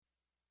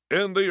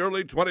In the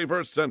early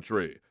 21st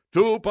century,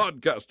 two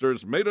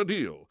podcasters made a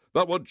deal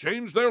that would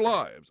change their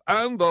lives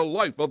and the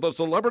life of the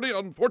celebrity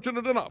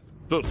unfortunate enough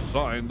to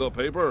sign the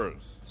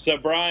papers. So,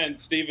 Brian,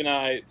 Steve and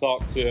I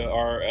talked to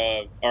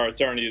our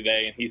attorney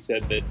today, and he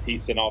said that he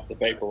sent off the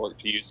paperwork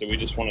to you, so we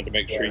just wanted to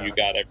make sure you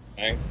got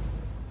everything.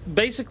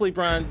 Basically,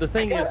 Brian, the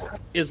thing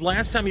is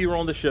last time you were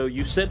on the show,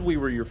 you said we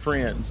were your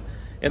friends,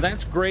 and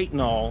that's great and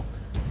all,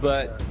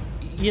 but,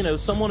 you know,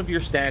 someone of your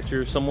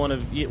stature,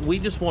 we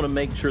just want to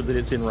make sure that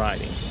it's in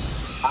writing.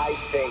 I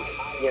think,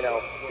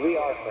 we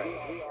are friends.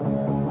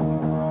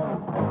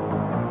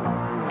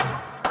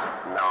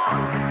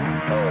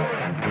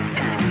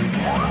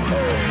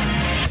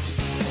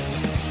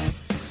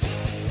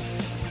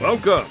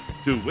 Welcome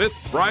to With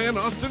Brian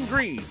Austin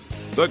Green,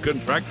 the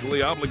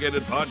contractually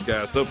obligated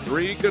podcast of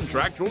three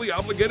contractually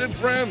obligated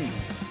friends.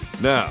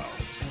 Now,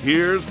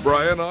 here's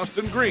Brian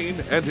Austin Green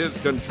and his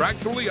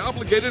contractually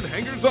obligated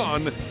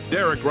hangers-on,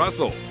 Derek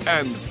Russell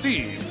and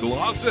Steve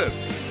Glosson.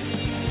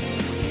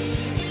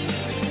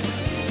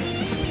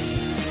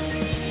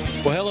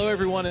 Well, hello,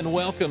 everyone, and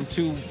welcome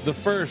to the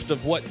first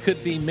of what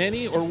could be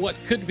many or what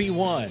could be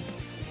one.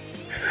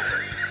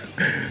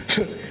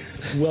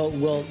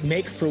 We'll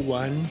make for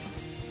one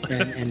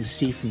and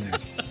see from there.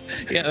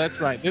 Yeah,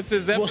 that's right.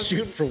 We'll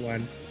shoot for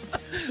one.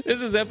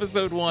 This is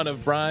episode 1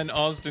 of Brian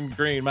Austin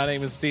Green. My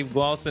name is Steve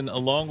Glosson.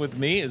 Along with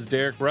me is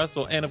Derek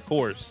Russell, and of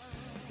course,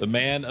 the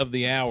man of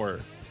the hour,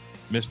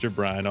 Mr.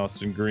 Brian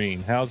Austin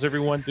Green. How's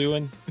everyone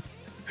doing?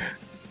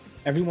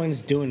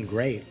 Everyone's doing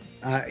great.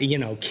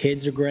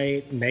 Kids are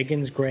great.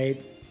 Megan's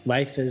great.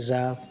 Life is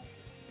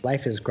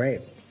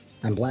great.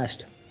 I'm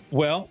blessed.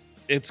 Well,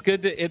 it's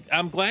good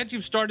I'm glad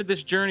you've started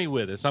this journey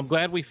with us. I'm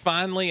glad we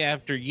finally,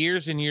 after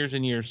years and years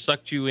and years,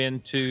 sucked you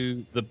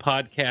into the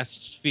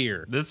podcast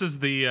sphere. This is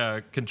the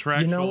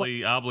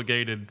contractually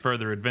obligated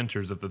further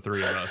adventures of the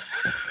three of us.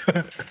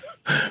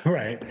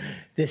 Right.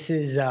 This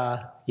is,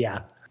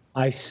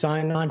 I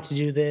signed on to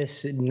do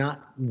this,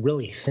 not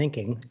really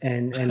thinking,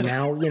 and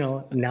now,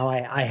 now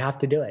I have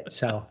to do it.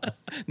 So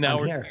now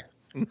I'm here.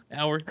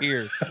 Now we're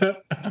here.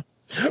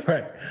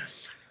 Right.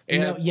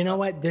 You know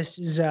what? This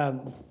is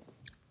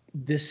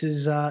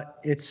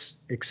it's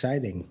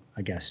exciting,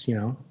 I guess.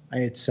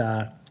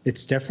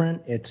 It's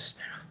different.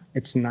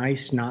 It's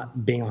nice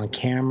not being on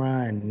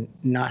camera and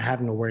not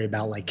having to worry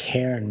about like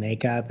hair and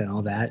makeup and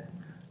all that,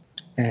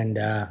 and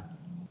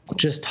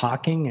just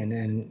talking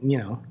and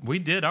we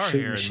did our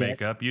hair and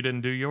makeup. You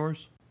didn't do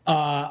yours?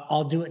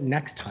 I'll do it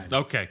next time.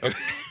 Okay.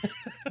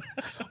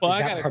 Well, is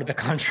that part of the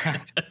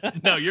contract?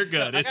 No, you're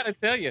good. I gotta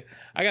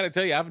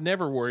tell you, I've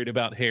never worried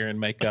about hair and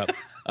makeup.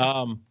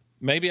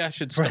 Maybe I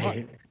should start.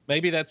 Right.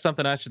 Maybe that's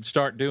something I should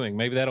start doing.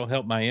 Maybe that'll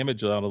help my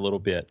image out a little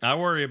bit. I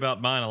worry about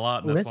mine a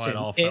lot, and that's why it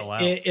all fell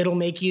out. It'll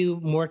make you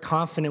more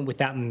confident with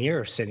that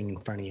mirror sitting in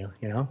front of you,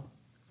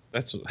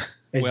 That's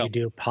you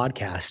do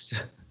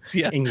podcasts.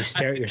 Yeah. And you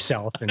stare at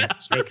yourself and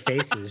make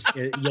faces.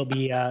 You'll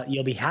be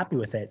happy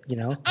with it,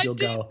 You'll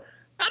go,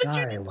 God,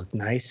 I look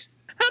nice.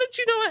 How did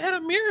you know I had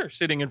a mirror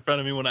sitting in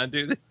front of me when I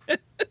do this?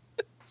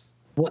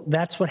 Well,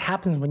 that's what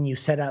happens when you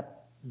set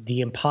up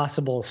the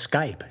impossible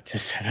Skype to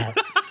set up.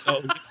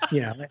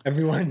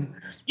 Everyone.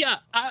 Yeah,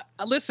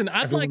 listen.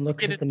 Everyone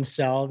looks at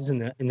themselves in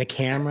the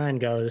camera and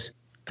goes,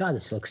 "God,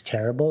 this looks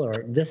terrible,"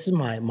 or "This is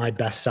my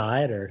best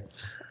side," or.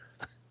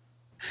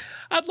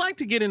 I'd like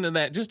to get into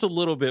that just a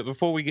little bit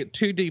before we get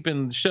too deep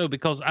in the show,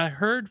 because I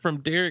heard from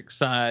Derek's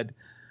side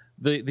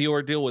the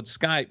ordeal with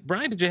Skype.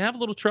 Brian, did you have a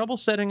little trouble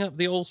setting up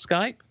the old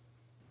Skype?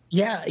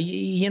 Yeah,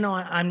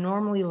 I'm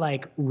normally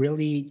like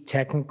really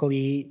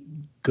technically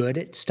good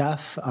at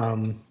stuff.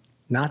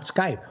 Not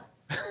Skype.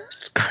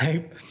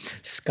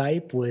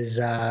 Skype was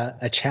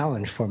a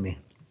challenge for me.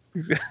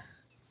 It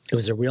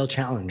was a real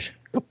challenge.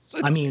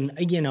 I mean,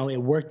 it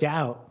worked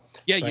out.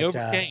 Yeah, you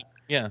overcame.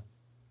 Yeah,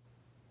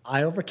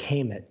 I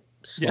overcame it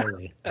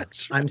slowly. Yeah,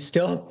 that's right. I'm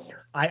still.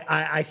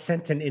 I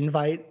sent an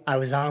invite. I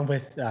was on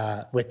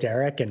with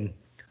Derek, and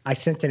I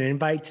sent an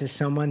invite to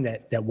someone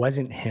that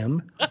wasn't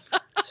him.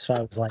 So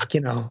I was like,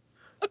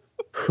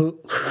 who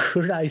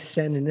did I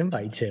send an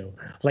invite to?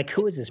 Like,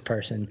 who is this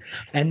person?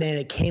 And then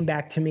it came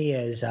back to me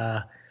as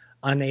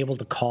unable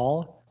to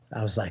call.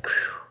 I was like,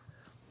 whew,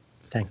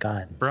 thank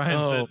God.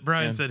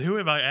 Brian said, who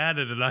have I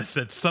added? And I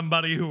said,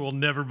 somebody who will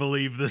never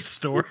believe this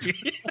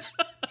story.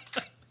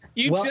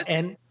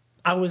 And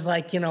I was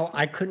like,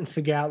 I couldn't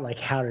figure out like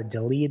how to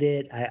delete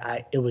it.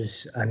 It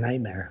was a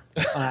nightmare.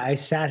 I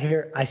sat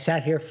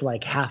here for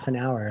like half an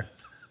hour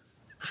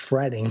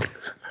fretting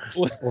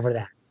over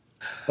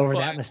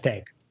that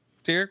mistake.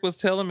 Derek was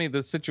telling me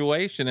the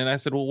situation, and I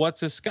said, well, what's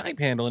his Skype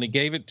handle? And he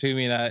gave it to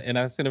me, and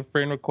I sent a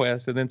friend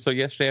request. And then so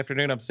yesterday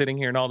afternoon, I'm sitting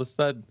here, and all of a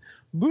sudden,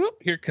 boop,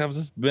 here comes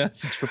this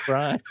message from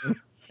Brian.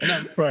 And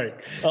I'm, right.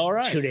 All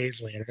right. 2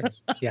 days later.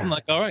 Yeah. I'm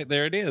like, all right,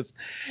 there it is.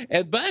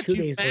 But 2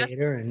 days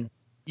later, and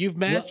you've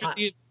mastered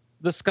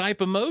the Skype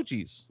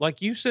emojis.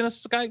 Like, you sent a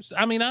Skype.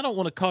 I mean, I don't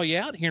want to call you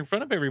out here in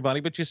front of everybody,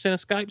 but you sent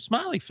a Skype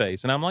smiley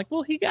face. And I'm like,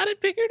 well, he got it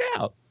figured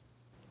out.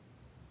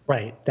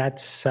 Right.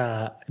 That's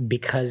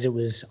because it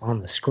was on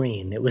the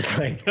screen. It was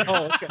like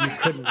I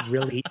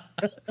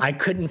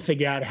couldn't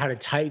figure out how to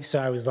type. So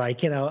I was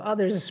like, oh,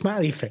 there's a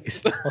smiley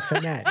face. I'll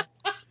send that.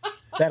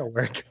 That'll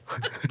work.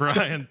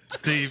 Brian,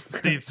 Steve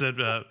said,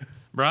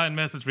 Brian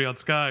messaged me on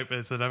Skype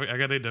and said, I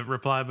got to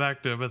reply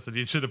back to him. I said,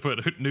 you should have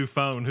put new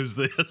phone. Who's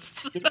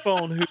this? New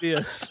phone. Who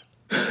is?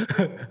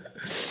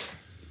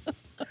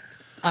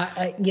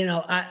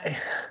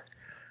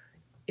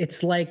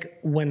 It's like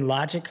when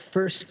Logic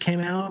first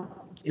came out,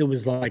 it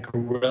was like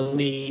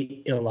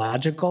really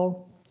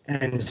illogical,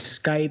 and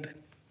Skype,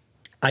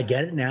 I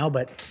get it now,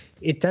 but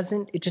it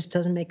just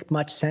doesn't make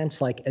much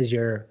sense. Like as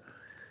you're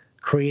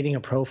creating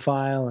a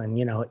profile and,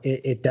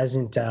 it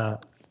doesn't,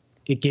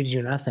 it gives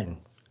you nothing.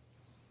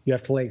 You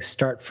have to like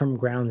start from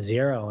ground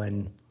zero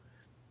and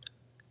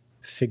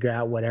figure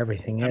out what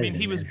everything is. I mean,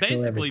 he was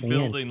basically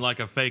building like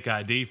a fake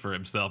ID for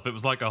himself. It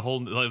was like it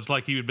was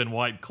like he had been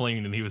wiped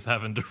clean and he was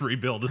having to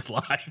rebuild his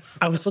life.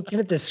 I was looking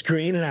at the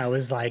screen and I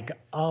was like,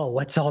 oh,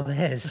 what's all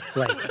this?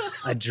 Like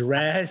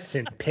address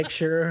and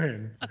picture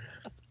and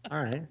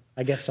all right.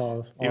 I guess He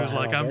was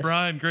like, I'm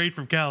Brian Green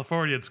from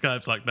California, and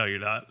Skype's like, no, you're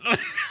not.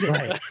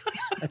 Right.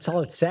 That's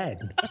all it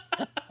said.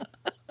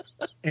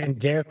 And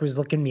Derek was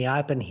looking me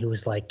up and he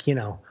was like,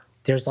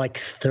 there's like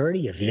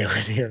 30 of you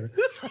in here.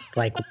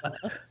 Like,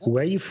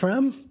 where are you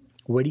from?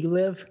 Where do you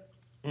live?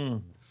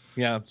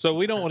 Yeah. So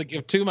we don't want to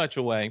give too much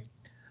away,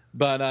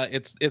 but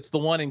it's the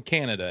one in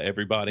Canada,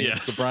 everybody.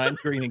 Yes. It's the Brian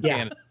Green in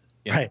Canada.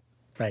 Yeah.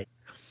 Right.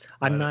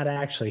 I'm not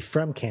actually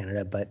from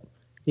Canada, but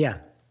yeah.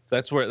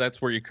 That's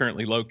where you're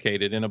currently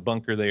located, in a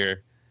bunker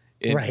there.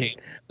 Right.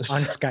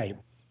 On Skype.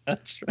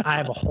 That's right. I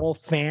have a whole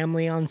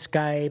family on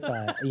Skype.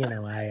 I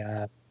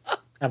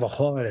have a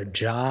whole other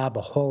job,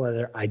 a whole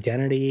other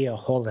identity, a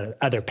whole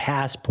other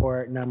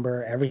passport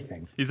number,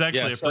 everything. He's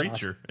actually a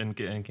preacher in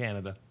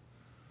Canada.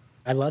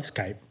 I love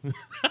Skype.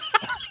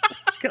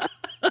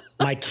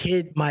 My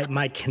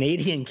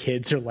Canadian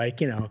kids are like,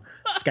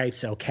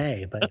 Skype's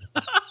okay, but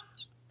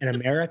in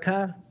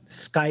America,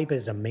 Skype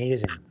is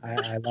amazing.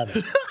 I love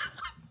it.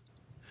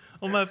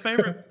 Well, my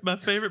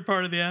favorite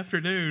part of the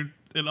afternoon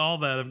and all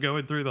that of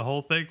going through the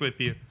whole thing with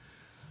you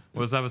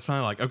was I was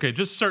finally like, okay,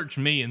 just search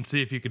me and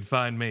see if you can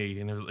find me.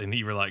 And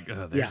you were like,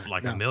 there's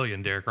a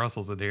million Derek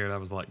Russells in here. And I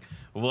was like,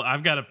 well,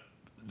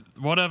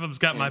 one of them's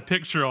got my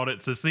picture on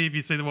it. So see if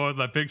you see the one with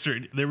my picture.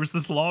 And there was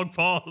this long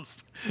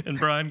pause. And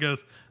Brian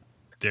goes,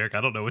 Derek,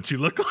 I don't know what you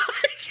look like.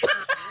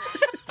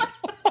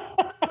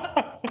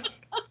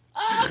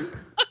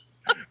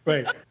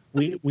 Right.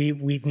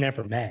 We've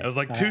never met. I was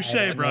like, touche,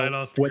 Brian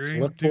Austin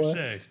Green.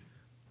 Touche.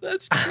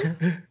 That's true.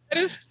 That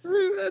is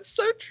true. That's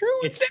so true.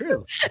 It's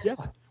true. Yeah.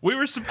 We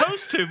were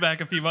supposed to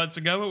back a few months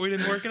ago, but we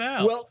didn't work it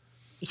out. Well,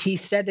 he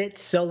said it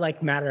so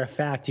like matter of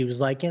fact. He was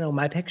like,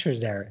 my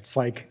picture's there. It's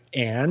like,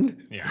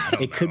 and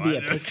it could be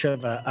a picture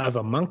of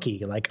a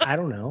monkey. Like, I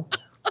don't know.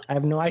 I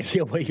have no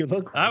idea what you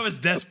look like. I was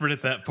desperate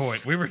at that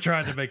point. We were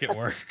trying to make it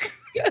work.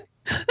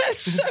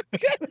 That's so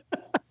good.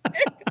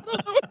 I don't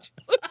know what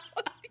you look like.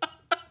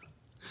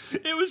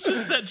 It was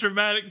just that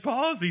dramatic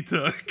pause he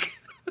took.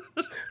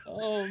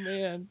 Oh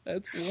man,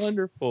 that's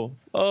wonderful.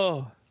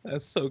 Oh,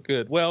 that's so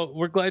good. Well,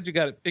 we're glad you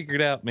got it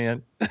figured out,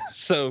 man.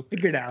 So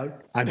figured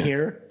out. I'm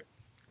here.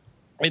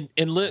 And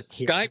look,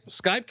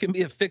 Skype can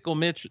be a fickle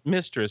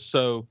mistress.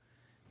 So,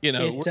 it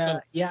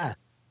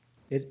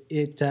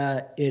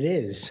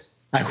is.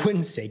 I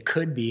wouldn't say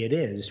could be. It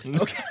is.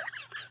 Okay.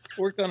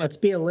 Let's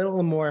be a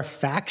little more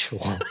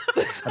factual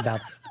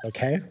about this,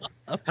 okay?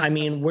 I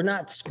mean, we're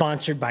not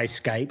sponsored by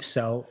Skype,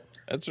 so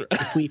that's right.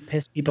 If we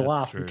piss people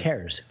off, who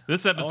cares?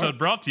 This episode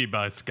brought to you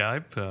by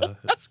Skype,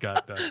 at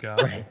Skype.com.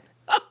 Right.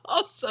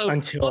 Also,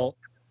 until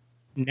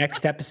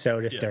next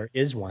episode, if there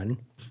is one.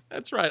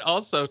 That's right.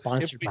 Also,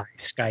 sponsored by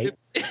Skype.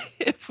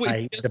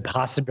 The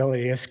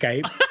possibility of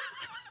Skype.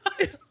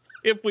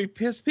 If we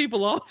piss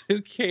people off,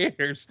 who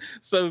cares?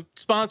 So,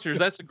 sponsors,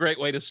 that's a great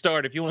way to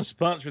start. If you want to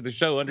sponsor the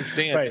show,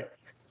 understand. Right.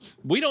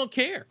 We don't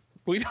care.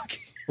 We don't care.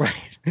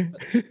 Right.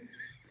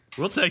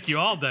 We'll take you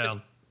all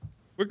down.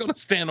 We're going to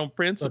stand on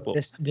principle.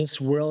 Look,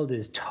 this world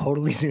is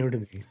totally new to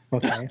me.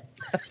 Okay.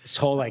 This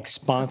whole like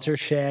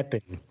sponsorship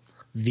and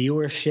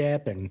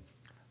viewership and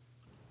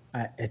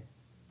it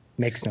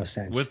makes no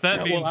sense. With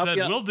that being said,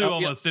 we'll do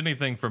almost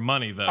anything for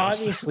money, though.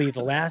 Obviously,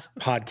 the last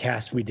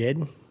podcast we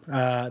did,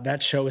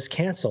 that show was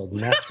canceled, and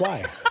that's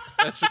why.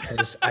 That's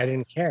because I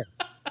didn't care.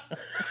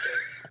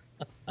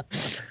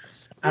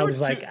 I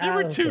was like, there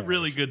were two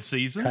really good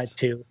seasons. Cut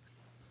to.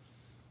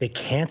 They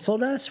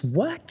canceled us?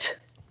 What?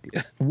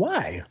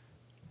 Why?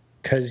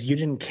 Because you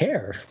didn't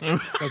care.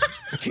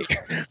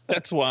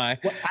 That's why.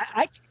 Well,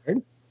 I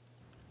cared.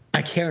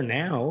 I care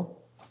now.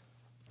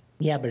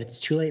 Yeah, but it's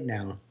too late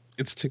now.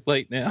 It's too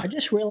late now. I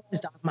just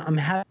realized I'm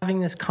having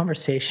this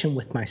conversation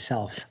with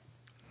myself.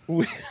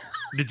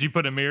 Did you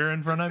put a mirror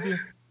in front of you?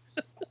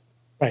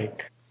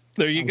 Right.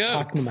 There you I'm go.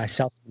 Talking to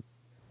myself.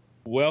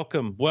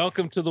 Welcome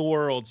to the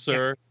world,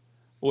 sir.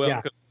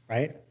 Welcome. Yeah,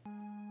 right.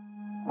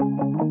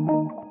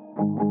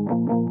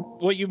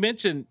 Well, you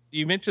mentioned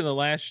the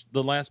last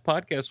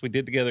podcast we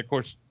did together. Of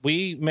course,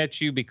 we met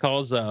you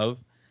because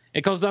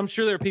I'm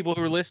sure there are people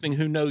who are listening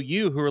who know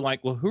you who are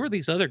like, well, who are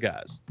these other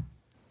guys?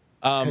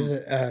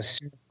 As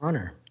Sarah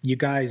Connor, you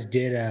guys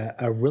did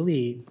a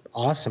really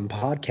awesome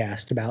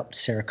podcast about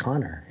Sarah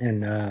Connor,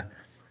 and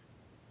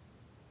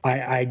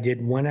I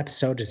did one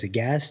episode as a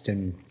guest,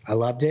 and I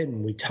loved it.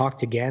 And we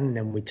talked again, and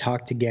then we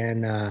talked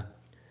again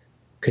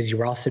because you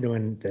were also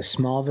doing the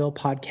Smallville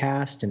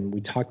podcast, and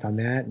we talked on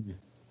that. And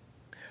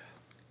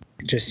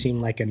it just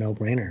seemed like a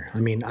no-brainer. I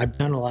mean, I've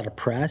done a lot of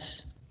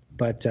press,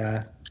 but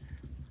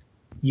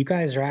you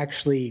guys are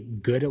actually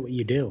good at what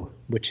you do,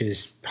 which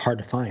is hard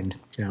to find,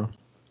 you know.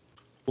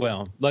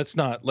 Well, let's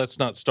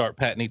not start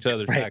patting each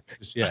other's back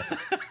just yet.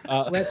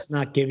 Let's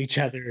not give each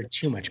other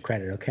too much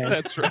credit, okay?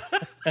 That's right.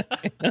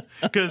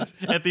 Because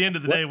at the end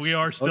of the day, we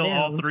are still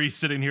all three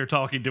sitting here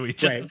talking to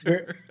each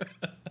other.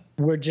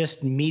 We're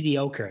just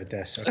mediocre at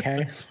this,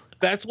 okay?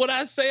 That's what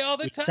I say all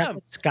the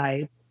time.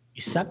 We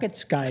suck at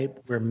Skype.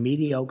 We're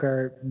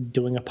mediocre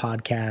doing a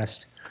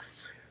podcast.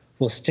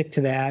 We'll stick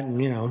to that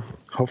and, you know,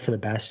 hope for the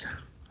best.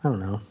 I don't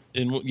know.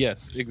 And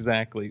yes,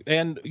 exactly.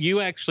 And you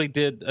actually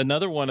did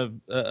another one of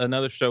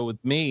another show with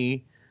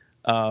me,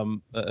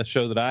 a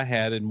show that I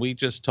had, and we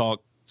just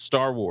talked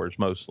Star Wars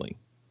mostly.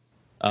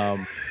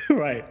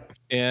 Right.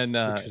 And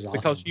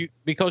awesome.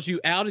 because you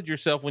outed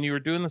yourself when you were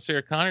doing the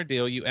Sarah Connor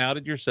deal, you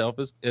outed yourself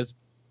as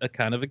a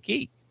kind of a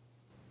geek.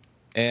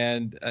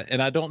 And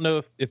I don't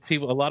know if a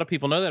lot of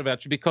people know that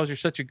about you because you're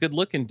such a good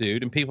looking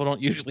dude, and people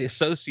don't usually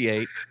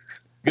associate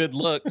good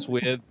looks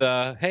with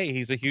hey,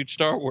 he's a huge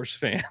Star Wars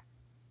fan.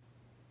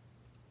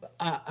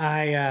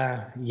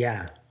 I've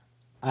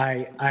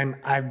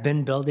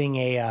been building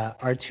a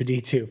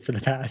R2D2 for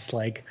the past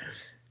like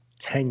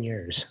 10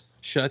 years.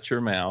 Shut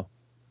your mouth.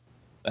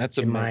 It's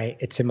in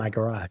my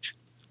garage.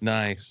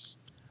 Nice.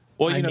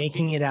 Well, I'm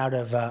making it out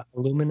of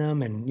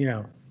aluminum, and you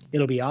know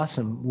it'll be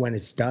awesome when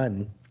it's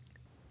done.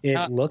 It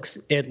now looks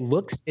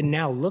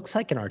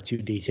like an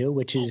R2D2,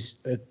 which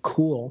is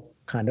cool,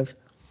 kind of.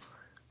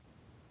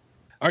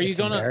 It's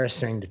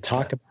embarrassing to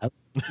talk about.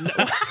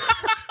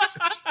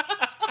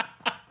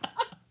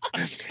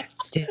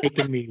 It's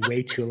taken me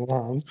way too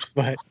long,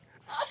 but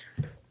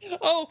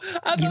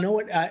you know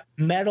what?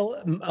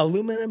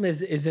 Aluminum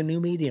is a new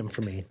medium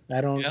for me.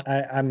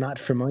 I'm not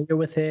familiar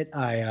with it.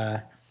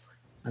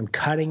 I'm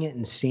cutting it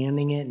and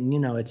sanding it, and you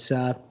know, it's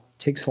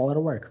takes a lot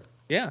of work.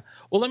 Yeah.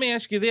 Well, let me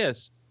ask you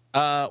this: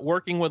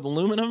 working with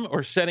aluminum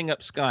or setting up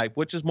Skype,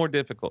 which is more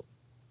difficult?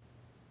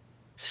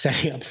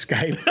 Setting up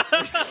Skype.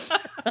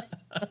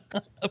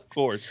 Of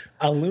course.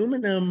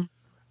 Aluminum.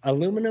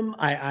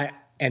 I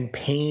and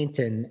paint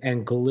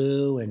and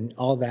glue and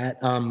all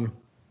that.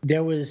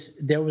 There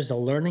was a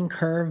learning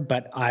curve,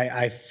 but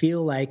I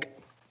feel like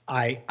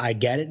I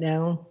get it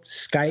now.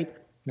 Skype.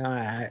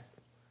 I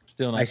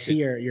see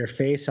your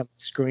face on the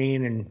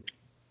screen and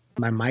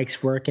my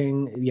mic's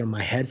working. You know,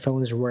 my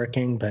headphones are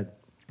working, but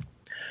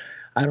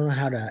I don't know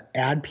how to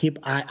add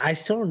people. I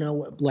still don't know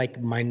what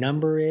like my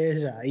number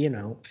is. You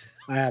know,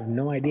 I have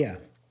no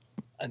idea.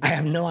 I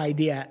have no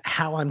idea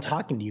how I'm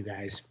talking to you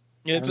guys.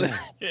 It's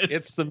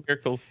the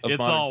miracle of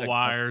it's all technology.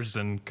 Wires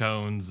and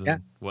cones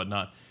and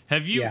whatnot.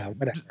 Have you? Yeah,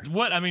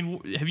 what I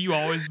mean, have you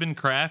always been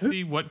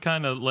crafty? What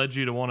kind of led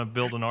you to want to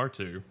build an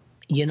R2?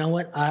 You know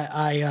what?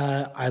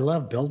 I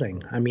love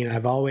building. I mean,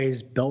 I've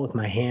always built with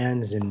my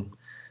hands and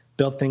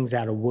built things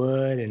out of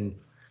wood, and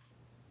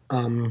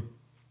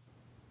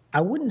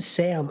I wouldn't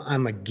say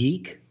I'm a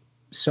geek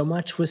so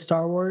much with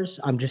Star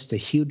Wars. I'm just a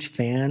huge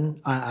fan.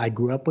 I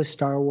grew up with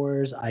Star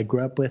Wars. I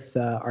grew up with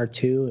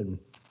R2, and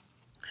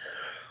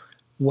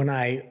when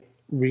I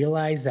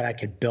realized that I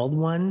could build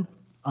one,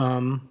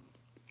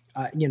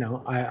 you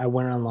know, I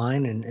went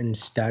online and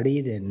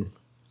studied, and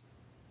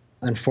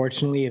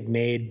unfortunately have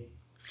made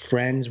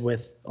friends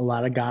with a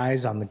lot of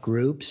guys on the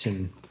groups,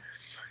 and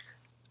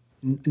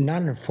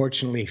not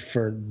unfortunately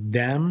for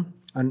them,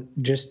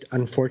 just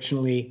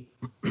unfortunately,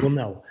 well,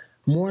 no,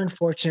 more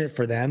unfortunate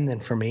for them than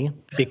for me,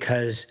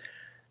 because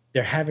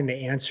they're having to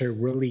answer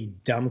really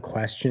dumb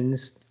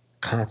questions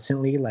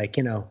constantly, like,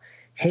 you know,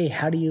 hey,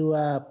 how do you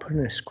put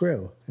in a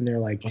screw? And they're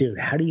like, dude,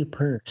 how do you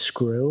put in a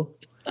screw?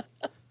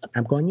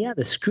 I'm going, yeah,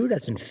 the screw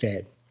doesn't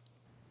fit.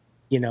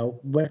 You know,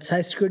 what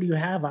size screw do you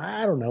have?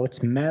 I don't know.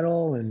 It's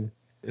metal, and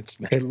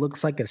it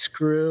looks like a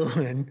screw.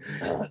 And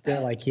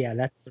they're like, yeah,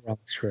 that's the wrong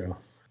screw.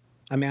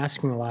 I'm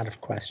asking a lot of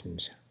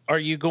questions. Are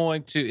you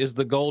going to, is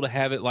the goal to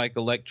have it like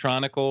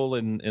electronical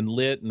and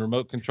lit and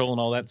remote control and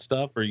all that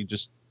stuff? Or you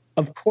just.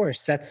 Of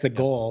course, that's the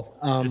goal.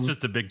 It's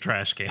just a big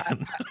trash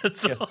can.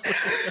 That's all.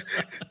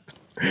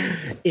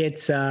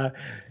 It's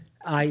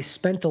I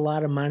spent a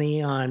lot of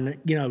money on,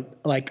 you know,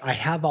 like I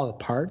have all the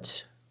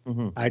parts.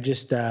 Mm-hmm. I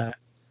just I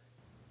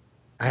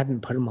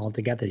haven't put them all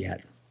together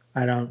yet.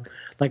 I don't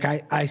like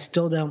I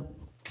still don't.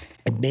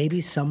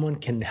 Maybe someone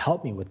can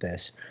help me with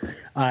this.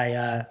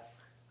 I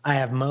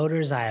have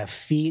motors, I have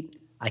feet.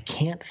 I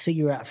can't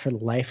figure out for the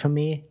life of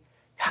me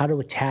how to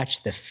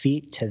attach the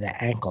feet to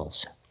the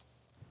ankles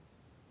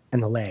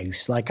and the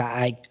legs. Like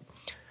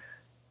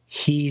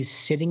he's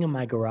sitting in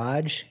my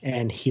garage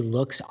and he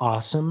looks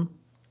awesome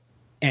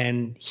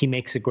and he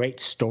makes a great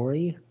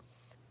story,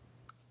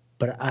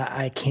 but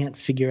I can't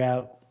figure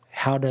out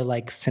how to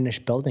like finish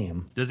building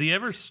him. Does he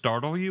ever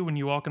startle you when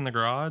you walk in the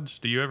garage?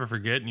 Do you ever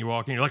forget and you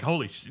walk in, you're like,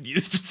 holy shit,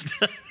 you just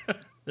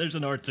there's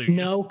an R2.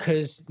 No,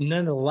 because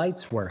none of the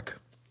lights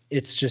work.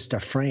 It's just a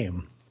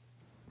frame.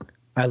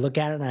 I look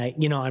at it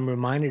and I'm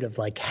reminded of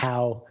like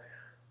how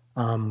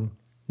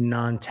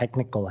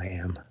non-technical I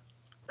am.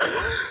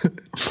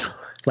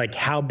 Like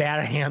how bad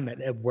I am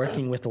at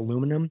working with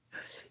aluminum.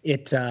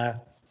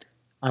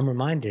 I'm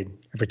reminded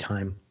every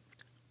time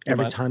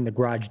the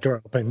garage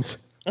door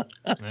opens.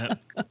 Yeah.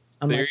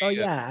 I'm There like, oh you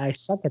go. yeah, I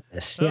suck at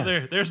this. Oh,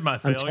 Yeah. there's my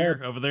failure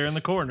terrible. over there in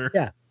the corner.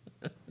 Yeah.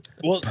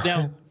 Well,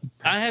 now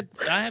I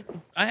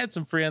had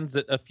some friends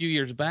that a few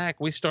years back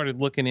we started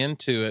looking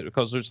into it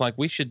because it's like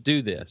we should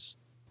do this.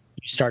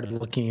 You started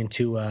looking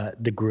into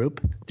the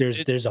group.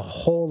 There's a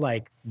whole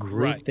like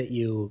group Right. that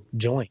you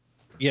join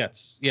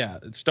Yes, yeah.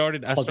 It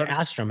started. I called started.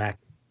 Astromech.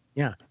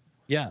 Yeah.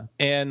 Yeah,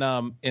 and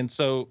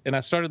I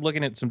started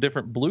looking at some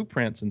different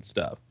blueprints and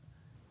stuff,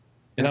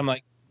 and I'm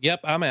like, yep,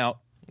 I'm out.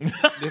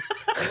 This-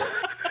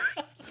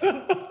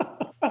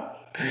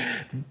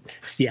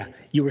 Yeah,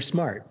 you were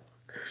smart.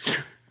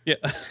 yeah,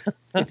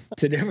 It's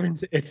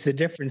the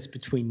difference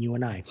between you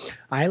and I.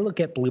 I look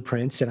at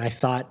blueprints and I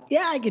thought,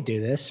 yeah, I could do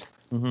this.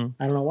 hmm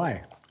I don't know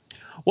why.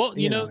 Well,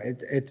 you know,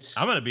 it's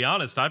I'm going to be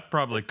honest, I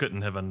probably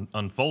couldn't have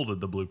unfolded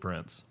the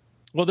blueprints.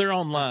 well, they're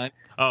online.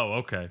 Oh,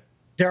 okay.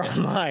 they're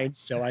online,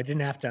 so I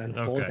didn't have to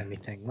unfold Okay.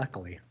 anything.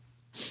 Luckily,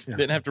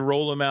 Didn't have to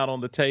roll them out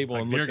on the table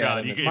Like, and dear look God,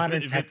 at you them. If modern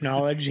it's-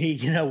 technology,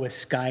 with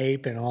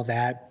Skype and all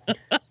that,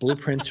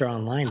 blueprints are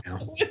online now.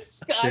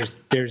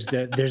 There's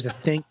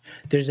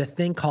a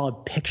thing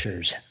called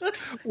pictures.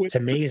 It's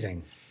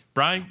amazing,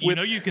 Brian,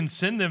 you can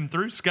send them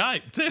through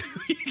Skype too.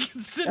 You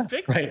can send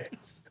pictures.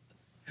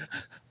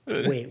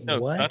 right? Wait, No,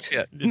 what? not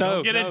yet. Don't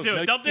No, get no, into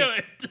no, it. Don't you do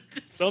can't.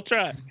 it. Don't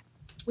try.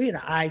 Wait,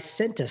 I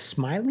sent a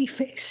smiley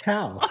face?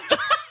 How?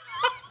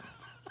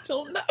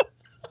 Don't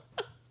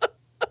know.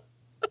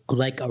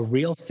 Like a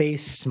real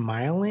face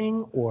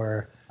smiling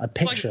or a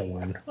picture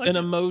one? An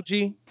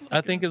emoji,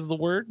 I think, is the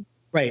word.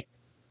 Right.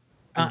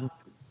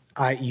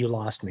 You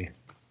lost me.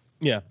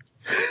 Yeah.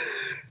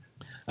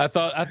 I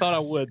thought I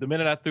would. The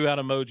minute I threw out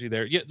emoji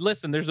there. Yeah,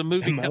 listen, there's a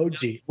movie.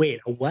 Emoji.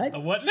 Wait, a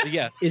what? What?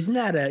 Yeah, Isn't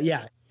that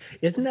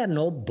an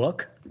old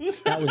book?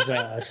 That was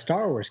a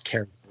Star Wars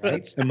character,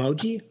 right?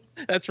 Emoji?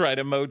 that's right.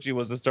 Emoji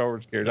was a Star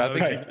Wars character. I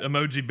think.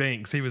 Emoji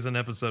Binks. He was in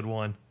episode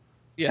 1.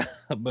 Yeah,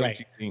 emoji.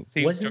 Right. Things.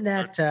 Wasn't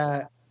that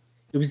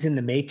it was in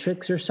the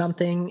Matrix or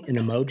something, an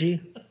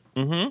emoji?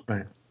 Mm-hmm.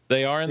 Right.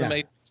 They are in the Yeah.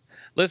 Matrix.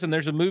 Listen,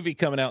 there's a movie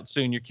coming out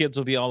soon. Your kids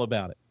will be all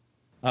about it.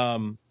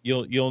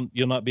 You'll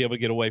not be able to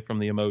get away from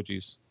the emojis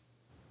as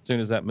soon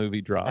as that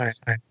movie drops.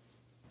 All right.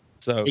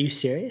 So Are you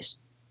serious?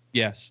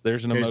 yes,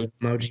 there's an There's emoji.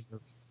 an emoji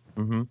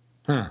movie.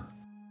 Mm-hmm. Huh.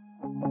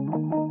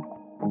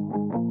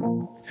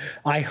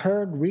 I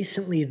heard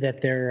recently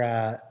that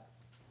they're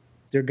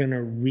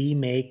gonna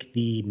remake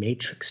the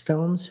Matrix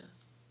films.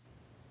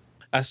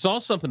 I saw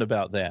something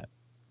about that.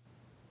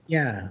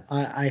 Yeah,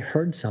 I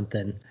heard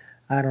something.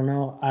 I don't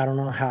know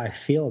how I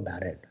feel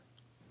about it.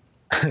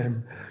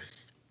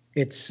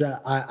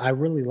 I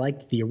really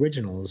liked the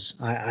originals.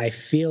 I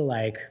feel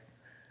like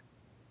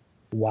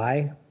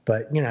why,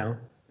 but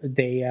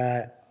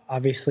they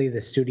obviously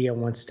the studio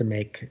wants to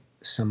make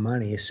some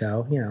money,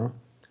 so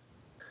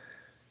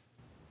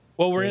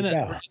Well, we're in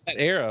There you that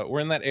era.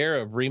 We're in that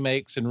era of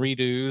remakes and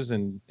redos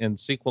and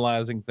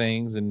sequelizing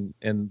things, and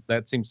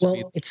that seems to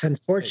be. Well, it's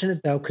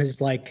unfortunate though,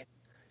 because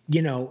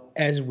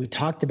as we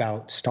talked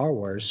about Star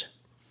Wars,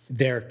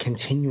 they're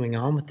continuing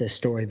on with this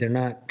story. They're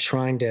not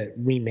trying to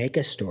remake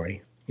a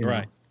story.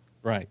 Right.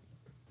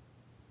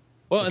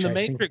 Well, which and the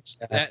I think Matrix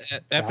is, after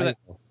that,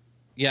 valuable.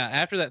 yeah,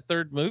 after that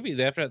third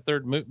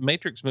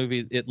Matrix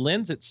movie, it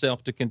lends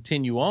itself to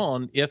continue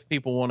on if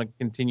people want to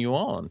continue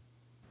on.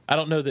 I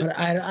don't know that. But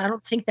I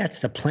don't think that's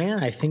the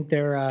plan. I think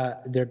they're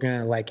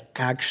gonna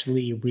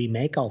actually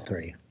remake all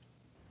three.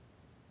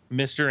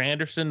 Mr.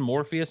 Anderson,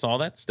 Morpheus, all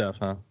that stuff,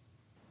 huh?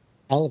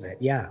 All of it,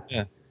 yeah.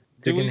 Yeah.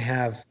 They're Do we- gonna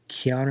have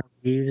Keanu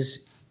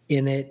Reeves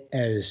in it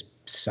as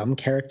some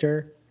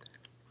character.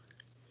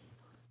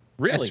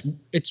 Really?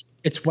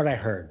 It's what I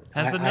heard.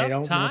 Has I enough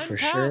don't time know for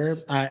sure.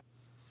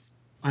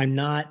 I'm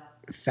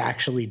not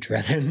factually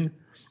driven.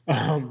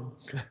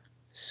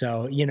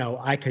 So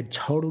I could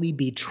totally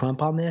be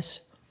Trump on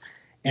this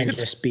and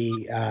just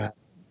be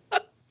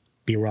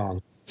wrong.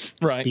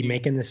 Right. Be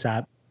making this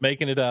up.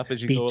 Making it up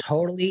as you Be go.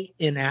 totally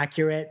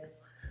inaccurate.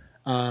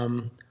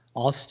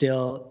 I'll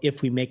still,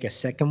 if we make a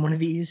second one of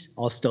these,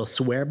 I'll still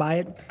swear by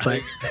it,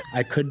 but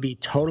I could be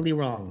totally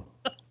wrong.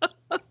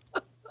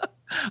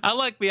 I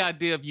like the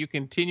idea of you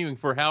continuing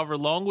for however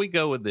long we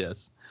go with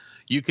this.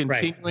 You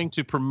continuing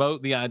to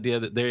promote the idea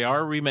that they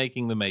are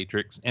remaking The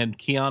Matrix and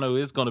Keanu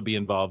is going to be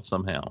involved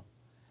somehow.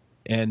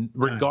 And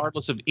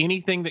regardless of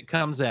anything that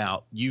comes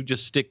out, you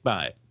just stick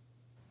by it.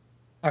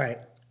 All right.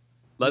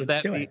 Let Let's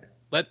that do be. it.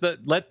 Let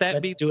that Let's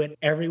be. do it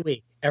every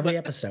week, every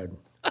episode.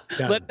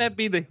 Done. Let that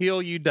be the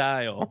hill you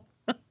die on.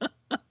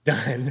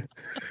 Done.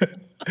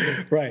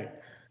 Right.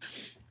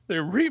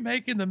 They're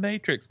remaking The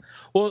Matrix.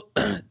 Well,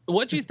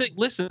 what do you think?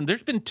 Listen,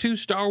 there's been 2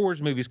 Star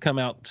Wars movies come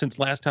out since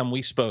last time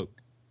we spoke.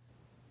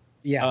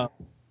 Yeah.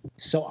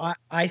 So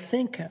I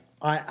think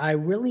I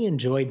really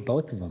enjoyed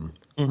both of them.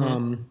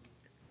 Mhm.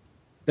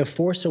 The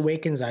Force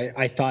Awakens,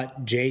 I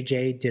thought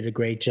JJ did a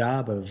great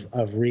job of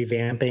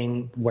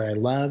revamping what I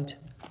loved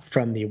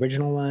from the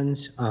original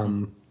ones.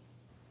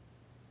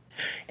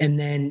 And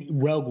then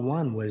Rogue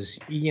One was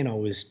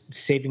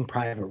Saving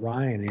Private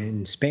Ryan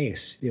in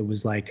space. It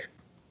was like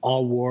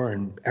all war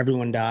and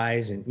everyone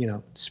dies,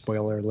 and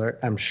spoiler alert.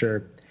 I'm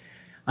sure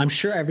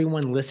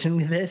everyone listening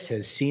to this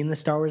has seen the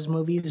Star Wars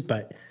movies,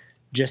 but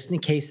just in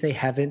case they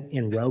haven't,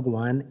 in Rogue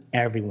One,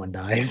 everyone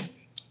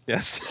dies.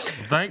 Yes.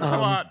 Thanks a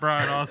lot,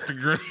 Brian Austin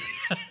Green.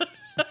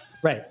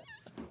 Right.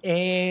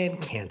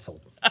 And canceled.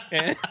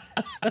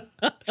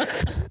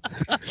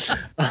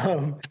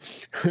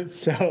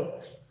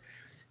 So,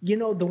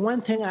 the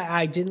one thing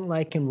I didn't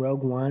like in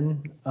Rogue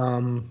One,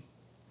 and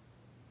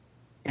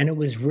it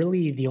was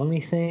really the only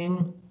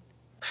thing,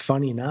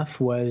 funny enough,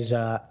 was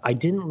I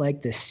didn't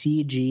like the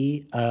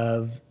CG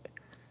of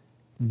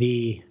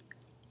the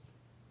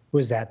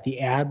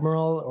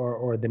Admiral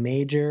or the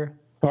Major?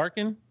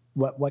 Tarkin?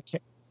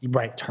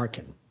 Right,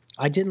 Tarkin.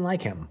 I didn't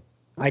like him.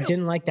 I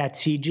didn't like that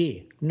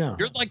CG. No.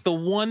 You're like the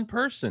one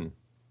person.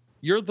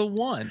 You're the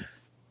one.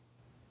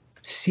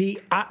 See,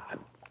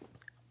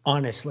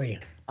 honestly,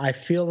 I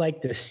feel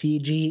like the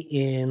CG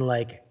in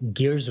like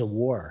Gears of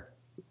War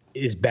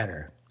is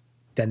better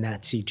than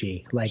that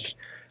CG. Like,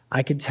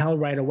 I could tell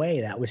right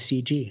away that was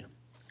CG.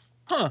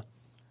 Huh.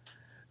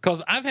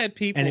 Because I've had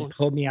people. And it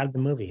pulled me out of the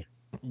movie.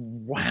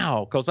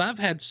 Wow. Because I've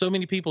had so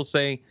many people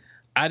say,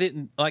 I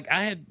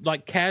had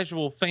like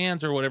casual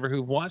fans or whatever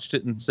who've watched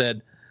it and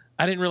said,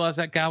 I didn't realize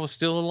that guy was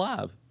still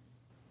alive.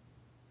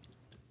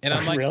 And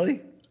I'm like,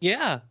 really?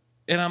 Yeah.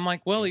 And I'm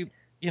like, well,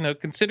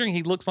 considering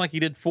he looks like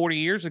he did 40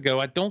 years ago,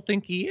 I don't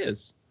think he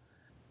is.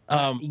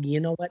 You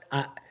know what?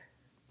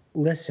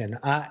 Listen,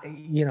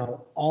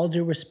 all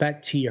due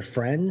respect to your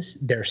friends,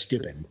 they're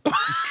stupid.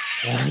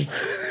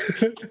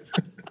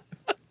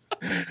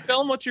 Tell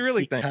them what you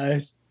really think.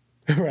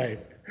 Right.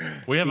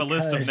 We have a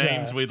list of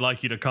names we'd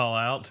like you to call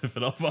out, if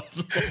at all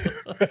possible.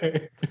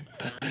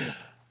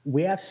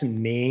 We have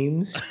some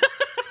names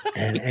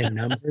and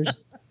numbers.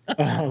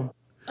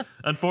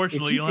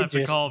 Unfortunately, you'll have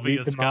to call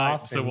via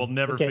Skype, so we'll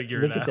never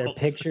figure it out. Look at their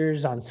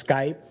pictures on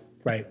Skype.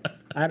 Right.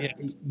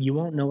 You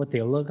won't know what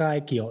they look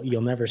like.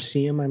 You'll never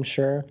see them, I'm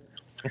sure.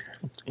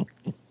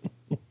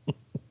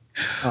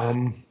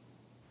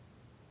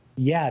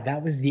 Yeah,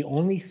 that was the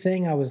only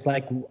thing I was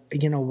like,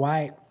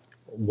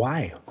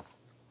 why?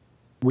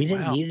 We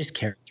didn't need his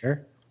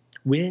character.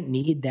 We didn't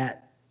need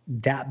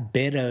that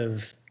bit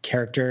of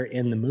character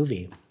in the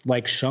movie.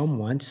 Like, show him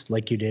once,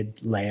 like you did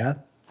Leia,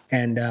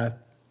 and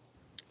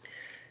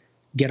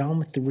get on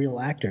with the real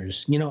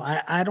actors.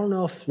 I don't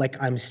know if like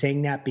I'm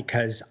saying that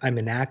because I'm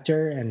an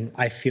actor and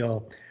I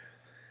feel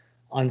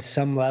on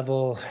some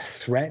level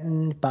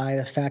threatened by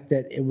the fact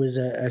that it was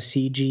a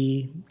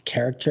CG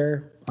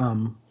character.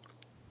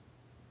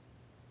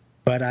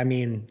 But I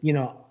mean,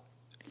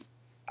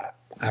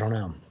 I don't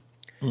know.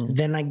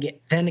 Then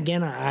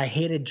again, I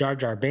hated Jar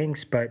Jar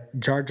Binks, but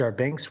Jar Jar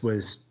Binks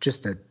was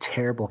just a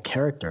terrible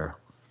character.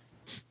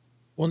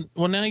 Well,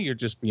 now you're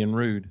just being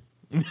rude.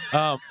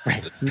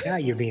 Right. Now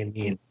you're being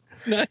mean.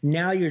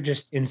 Now you're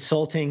just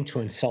insulting to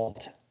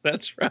insult.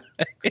 That's right.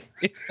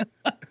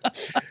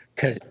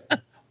 Because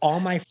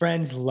all my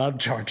friends love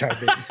Jar Jar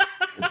Binks.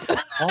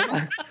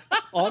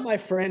 all my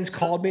friends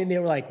called me and they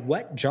were like,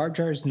 "What? Jar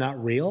Jar's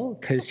not real?"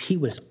 Because he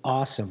was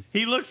awesome.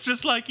 He looks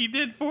just like he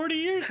did 40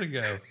 years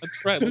ago.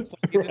 That's right. Looks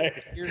like he did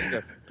 40 years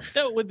ago.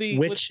 No,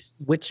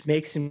 which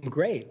makes him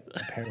great,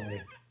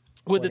 apparently.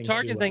 With the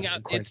Tarkin thing,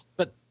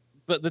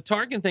 but the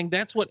Tarkin thing,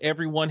 that's what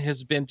everyone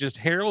has been just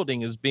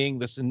heralding as being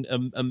this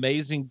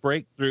amazing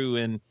breakthrough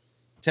in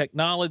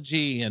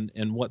technology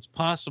and what's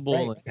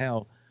possible, right, and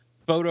how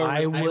photo.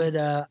 I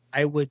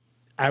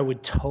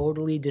would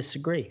totally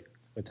disagree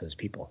with those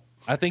people.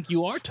 I think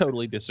you are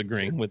totally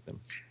disagreeing with them.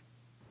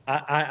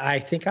 I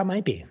think I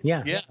might be.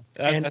 Yeah. Yeah.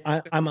 And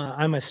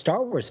I'm a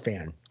Star Wars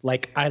fan.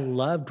 Like, I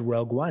loved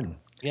Rogue One.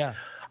 Yeah.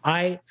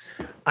 I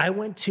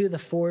went to the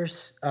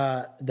Force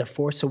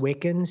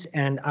Awakens,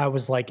 and I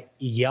was like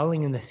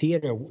yelling in the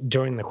theater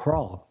during the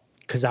crawl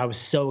because I was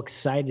so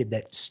excited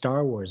that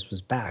Star Wars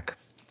was back.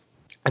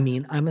 I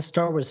mean, I'm a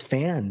Star Wars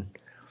fan,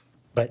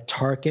 but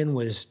Tarkin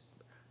was,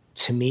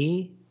 to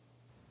me,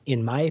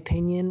 in my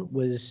opinion,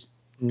 was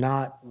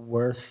not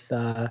worth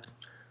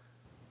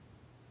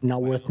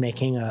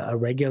making a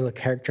regular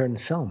character in the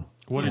film.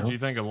 What did you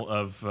think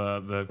of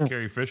the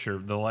Carrie Fisher,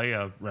 the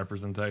Leia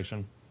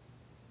representation?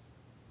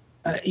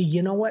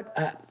 You know what?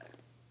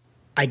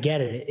 I get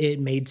it. It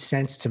made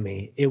sense to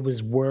me. It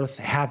was worth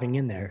having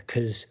in there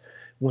because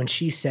when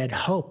she said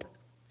hope,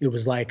 it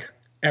was like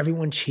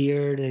everyone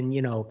cheered and,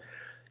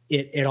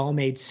 it all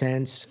made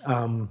sense.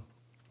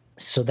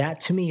 So that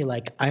to me,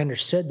 like, I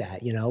understood that,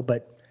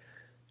 but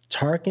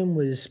Tarkin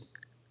was,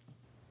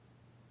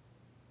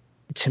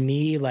 to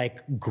me,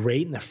 like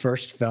great in the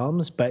first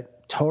films,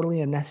 but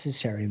totally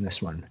unnecessary in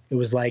this one. It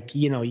was like,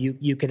 you know,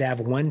 you could have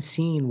one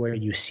scene where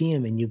you see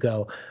him and you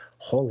go,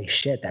 holy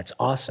shit, that's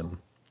awesome.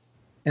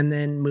 And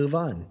then move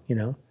on, you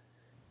know?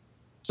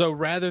 So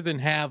rather than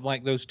have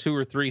like those 2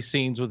 or 3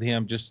 scenes with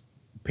him, just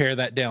pare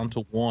that down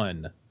to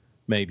 1,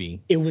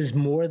 maybe. It was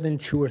more than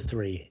 2 or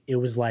 3. It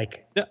was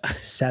like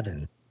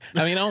 7.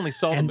 I mean, I only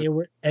saw And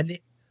them.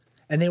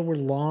 they were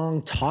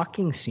long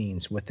talking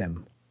scenes with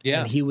him.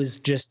 Yeah. And he was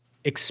just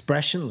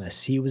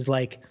expressionless. He was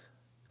like,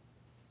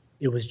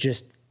 it was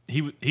just,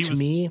 He was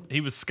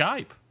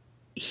Skype.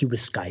 he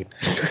was Skype.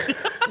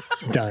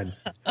 It's done.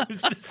 It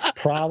was just,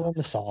 Problem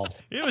solved.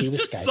 it was He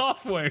just Skype.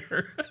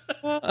 software.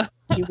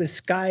 He was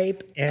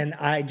Skype, and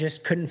I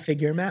just couldn't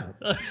figure him out.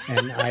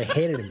 And I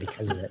hated him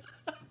because of it.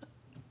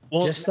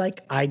 Well, Just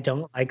like I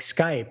don't like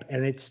Skype,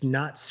 and it's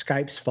not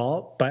Skype's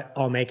fault, but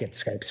I'll make it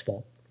Skype's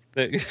fault.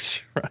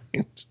 that's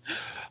right.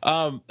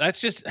 That's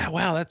just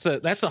wow.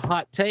 That's a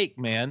hot take,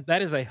 man.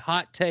 That is a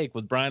hot take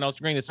with Brian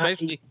Austin Green,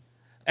 especially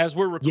as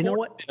we're recording You know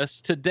what? this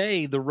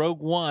today. The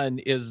Rogue One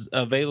is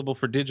available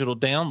for digital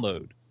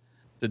download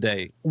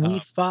today. We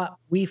fought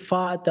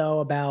though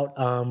about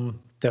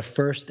the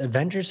first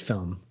Avengers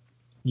film.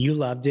 You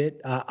loved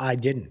it. I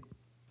didn't.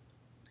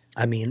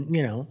 I mean,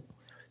 you know,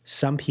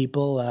 some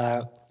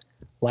people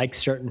like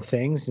certain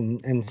things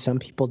and some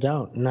people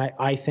don't. And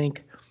I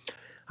think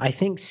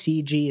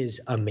CG is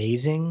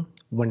amazing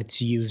when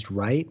it's used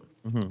right.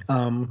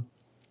 Mm-hmm.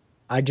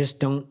 I just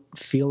don't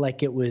feel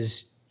like it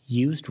was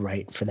used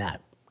right for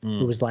that.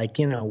 It was like,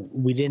 you know,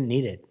 we didn't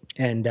need it.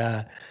 And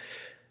the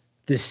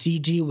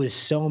CG was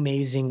so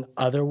amazing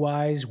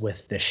otherwise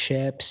with the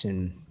ships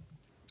and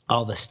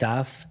all the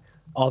stuff,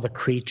 all the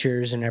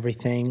creatures and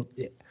everything.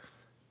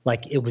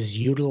 Like it was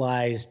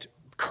utilized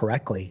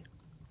correctly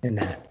in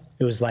that.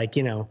 It was like,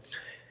 you know,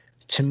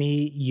 to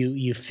me,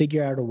 you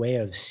figure out a way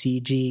of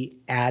CG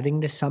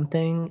adding to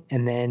something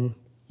and then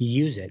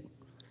you use it.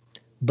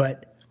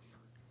 But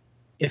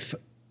if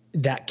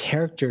that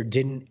character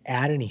didn't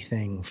add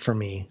anything for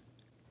me,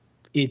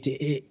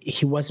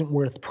 he wasn't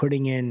worth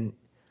putting in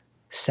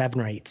 7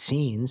 or 8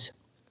 scenes.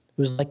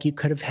 It was like you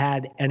could have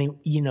had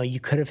you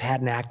could have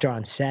had an actor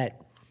on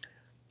set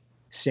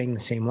saying the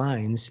same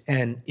lines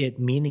and it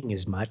meaning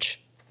as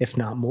much, if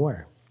not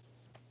more.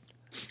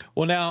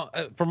 Well, now,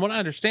 from what I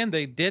understand,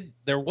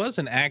 there was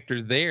an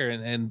actor there,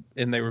 and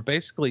they were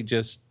basically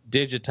just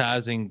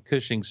digitizing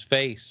Cushing's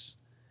face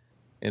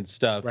and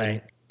stuff,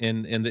 Right?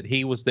 And that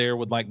he was there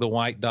with like the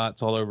white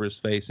dots all over his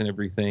face and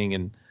everything,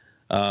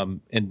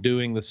 and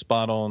doing the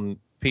spot on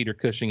Peter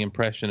Cushing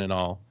impression and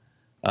all.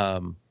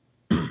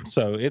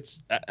 So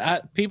it's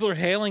people are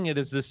hailing it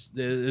as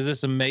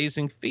this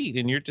amazing feat,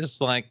 and you're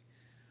just like,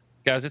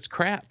 guys, it's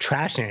crap.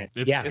 Trashing it.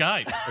 It's yeah,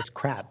 Skype. it's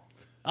crap.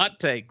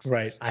 Hot takes.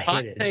 Right. I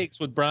Hot hate it. takes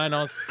with Brian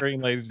Austin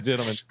Green, ladies and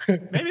gentlemen.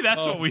 Maybe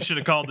that's what we should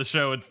have called the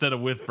show instead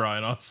of with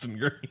Brian Austin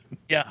Green.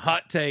 Yeah,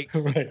 hot takes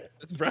Right.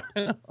 with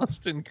Brian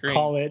Austin Green.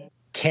 Call it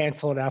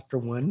canceled after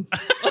 1.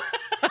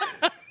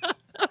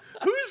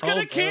 Who's gonna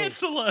no.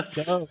 cancel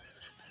us? No,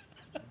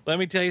 Let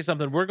me tell you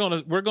something. We're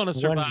gonna one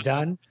survive. and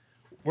done.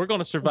 We're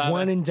gonna survive.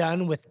 One and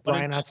done with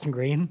Brian Austin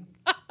Green.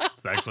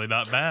 It's actually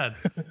not bad.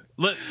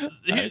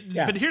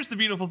 Yeah. But here's the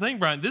beautiful thing,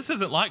 Brian. This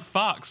isn't like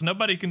Fox.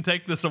 Nobody can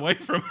take this away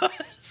from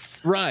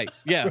us. Right.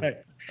 Yeah. Right.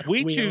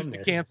 We We choose own to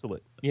this. cancel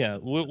it. Yeah.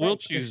 We'll Right,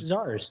 This choose. is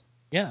ours.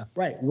 Yeah.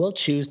 Right. We'll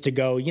choose to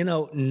go, you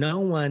know,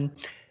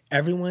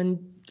 everyone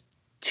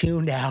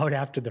tuned out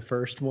after the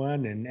first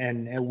one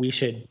and we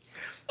should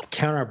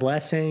count our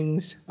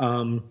blessings.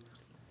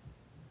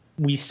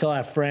 We still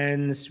have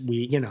friends.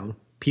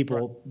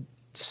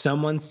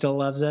 Someone still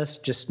loves us,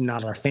 just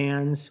not our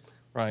fans.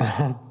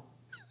 Right.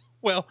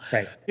 Well,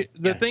 Right. the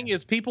Yeah. thing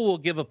is, people will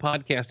give a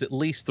podcast at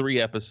least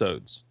 3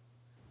 episodes.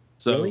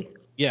 So, Really?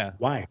 yeah.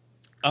 Why?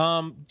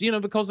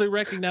 Because they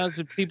recognize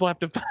that people have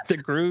to find the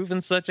groove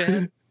and such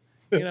as,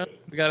 we got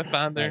to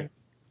find their.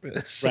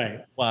 So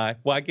Right.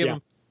 Why give Yeah.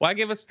 them? Why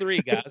give us 3,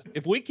 guys?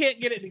 If we can't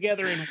get it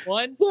together in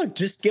 1, Look,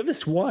 just give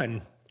us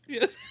one.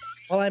 yes.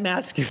 All I'm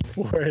asking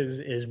for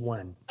is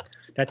one.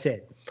 That's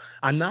it.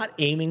 I'm not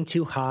aiming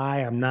too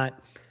high. I'm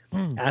not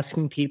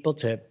asking people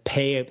to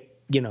pay,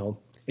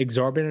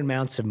 exorbitant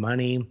amounts of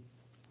money.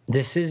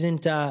 This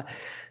isn't the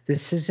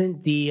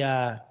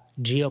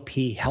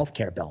GOP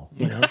healthcare bill.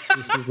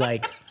 This is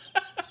like.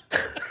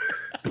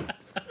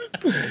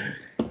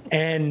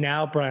 And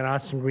now Brian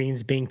Austin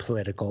Green's being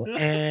political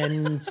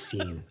and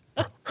scene.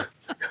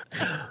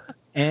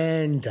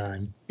 And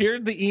done. Here are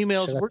the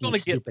emails. Shut up, We're going you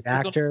to get. stupid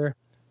actor.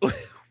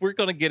 We're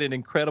going to get an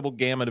incredible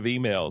gamut of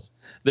emails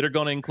that are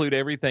going to include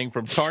everything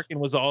from Tarkin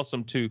was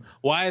awesome to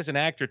why is an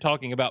actor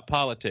talking about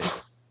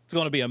politics. It's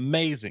going to be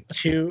amazing.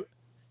 To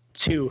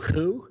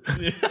who?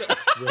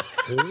 With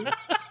who?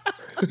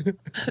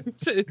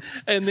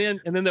 and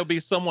then there'll be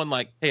someone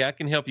like, hey, I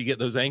can help you get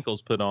those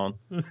ankles put on.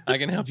 I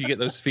can help you get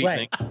those feet.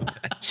 Right.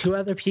 2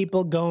 other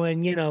people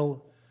going,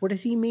 What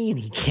does he mean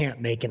he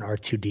can't make an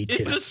R2D2?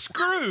 It's a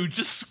screw.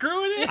 Just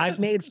screw it in. I've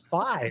made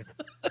 5.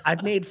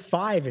 I've made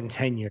 5 in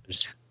 10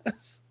 years.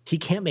 He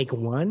can't make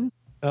 1?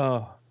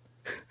 Oh.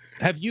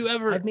 Have you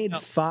ever? I've made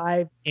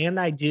 5, and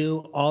I do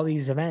all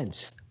these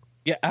events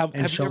Yeah.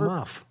 and show them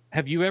off.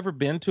 Have you ever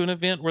been to an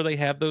event where they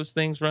have those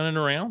things running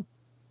around?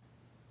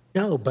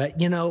 No, but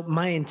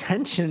my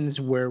intentions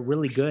were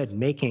really good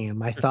making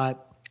him. I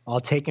thought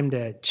I'll take him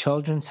to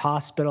children's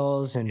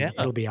hospitals and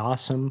it'll be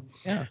awesome.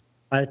 Yeah.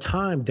 By the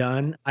time I'm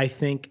done, I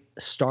think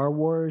Star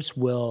Wars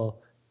will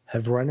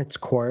have run its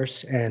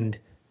course and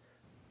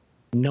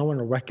no one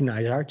will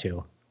recognize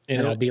R2.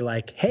 And I'll be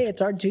like, hey,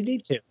 it's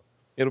R2D2.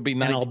 It'll be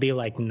and I'll be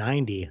like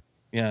 90.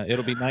 Yeah,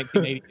 it'll be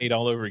 1988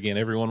 all over again.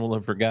 Everyone will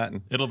have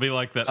forgotten. It'll be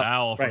like that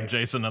owl from right.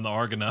 Jason and the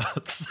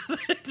Argonauts.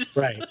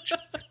 Right.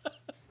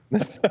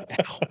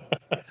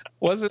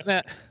 Wasn't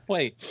that?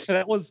 Wait,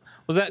 that was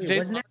that Jason?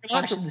 Wasn't that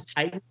Clash of the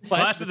Titans?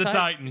 Clash of the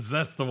Titans.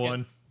 That's the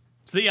one.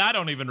 See, I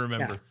don't even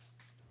remember.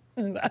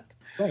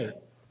 Right.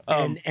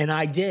 And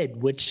I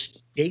did, which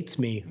dates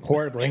me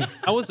horribly.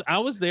 I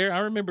was there. I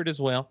remembered as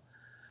well.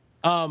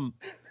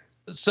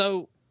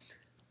 So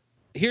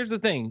here's the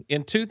thing.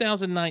 In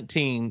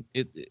 2019,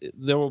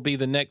 there will be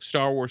the next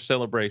Star Wars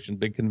Celebration,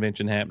 big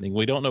convention happening.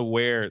 We don't know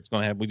where it's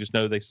going to happen. We just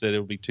know they said it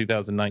will be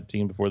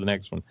 2019 before the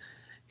next one.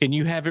 Can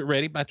you have it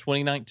ready by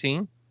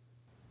 2019?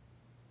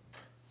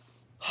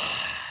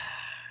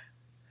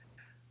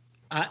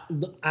 I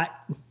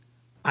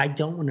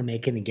don't want to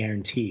make any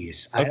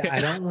guarantees. Okay.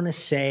 I don't want to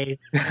say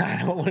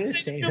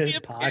this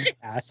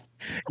podcast.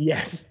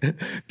 Yes,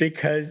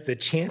 because the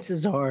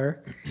chances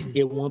are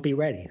it won't be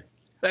ready.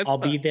 I'll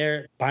be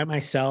there by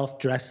myself,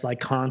 dressed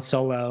like Han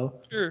Solo.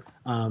 Sure.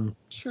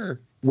 Sure.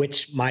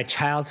 Which my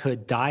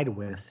childhood died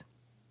with.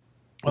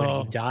 When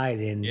he died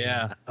in.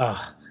 Yeah.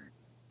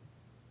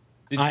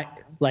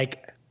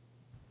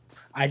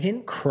 I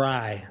didn't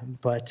cry,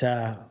 but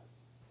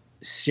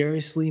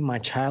seriously, my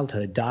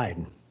childhood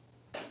died.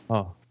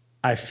 Oh.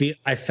 I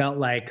felt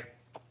like,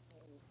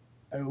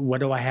 what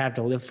do I have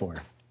to live for?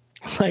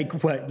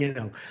 Like what,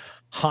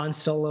 Han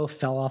Solo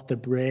fell off the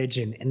bridge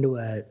and into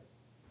a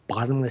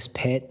bottomless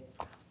pit.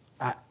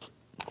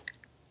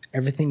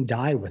 Everything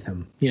died with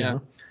him. You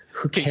know,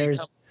 who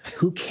cares?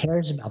 Who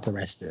cares about the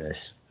rest of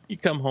this? You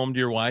come home to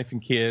your wife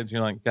and kids.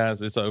 You're like,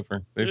 guys, it's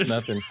over. There's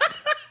nothing.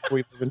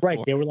 Right.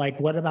 They were like,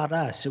 what about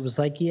us? It was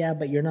like, yeah,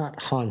 but you're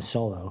not Han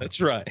Solo. That's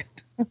right.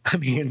 I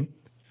mean,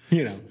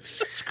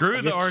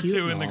 Screw the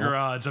R2 in the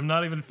garage. I'm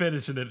not even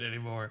finishing it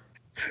anymore.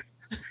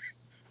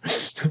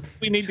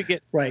 We need to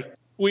get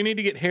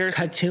Harrison.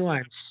 Cut to,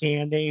 I'm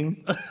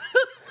sanding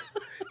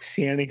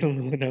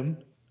aluminum,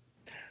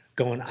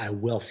 going, I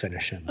will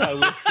finish him. I'll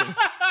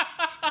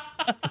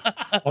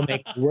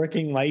make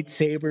working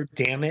lightsaber,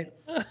 damn it.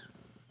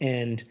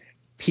 And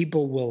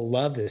people will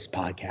love this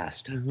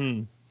podcast.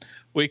 Mm-hmm.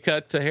 We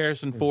cut to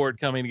Harrison Ford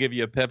coming to give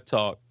you a pep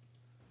talk.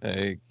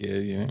 Hey,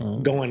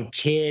 kid, going,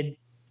 kid.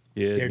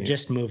 Yeah, they're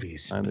just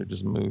movies. They're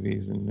just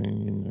movies,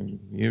 and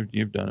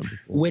you've done it before.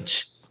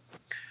 Which,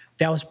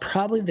 that was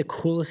probably the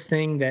coolest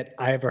thing that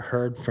I ever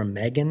heard from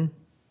Megan.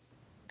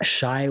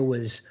 Shia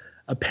was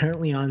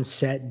apparently on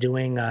set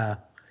doing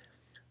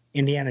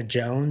Indiana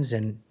Jones,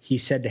 and he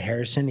said to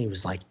Harrison, he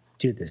was like,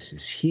 dude, this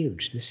is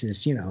huge. This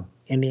is,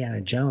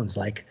 Indiana Jones.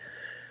 Like,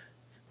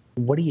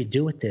 what do you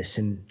do with this?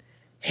 And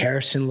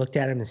Harrison looked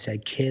at him and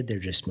said, kid, they're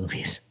just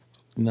movies.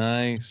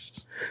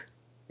 Nice.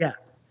 Yeah.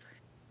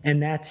 And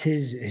that's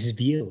his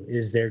view,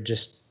 is they're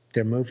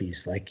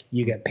movies. Like,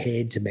 you get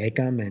paid to make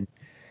them, and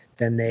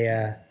then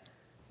they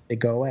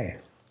go away.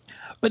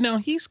 But now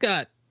he's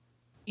kind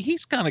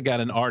of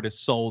got an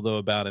artist soul though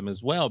about him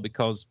as well,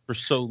 because for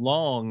so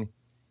long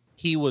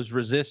he was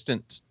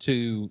resistant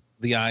to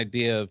the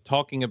idea of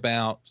talking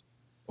about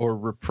or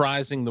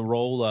reprising the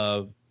role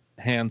of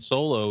Han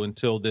Solo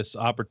until this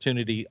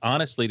opportunity,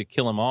 honestly, to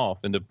kill him off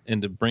and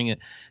to bring it.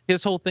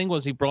 His whole thing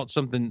was he brought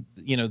something,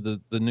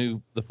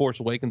 the Force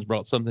Awakens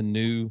brought something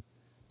new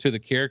to the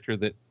character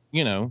that,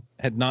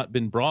 had not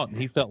been brought. And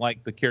he felt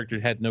like the character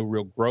had no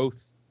real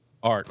growth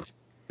arc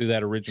through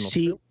that original.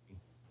 See,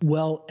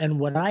 well, and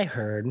what I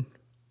heard,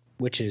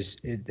 which is,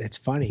 it's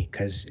funny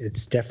because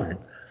it's different.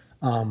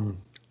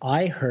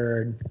 I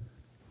heard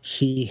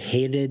he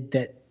hated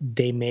that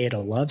they made a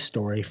love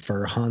story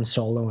for Han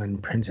Solo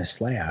and Princess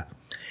Leia.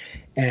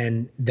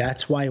 And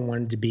that's why he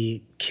wanted to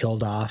be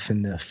killed off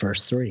in the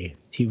first 3.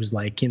 He was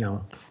like,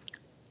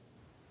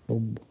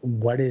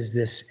 what is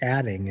this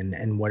adding?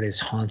 And what is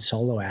Han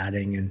Solo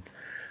adding? And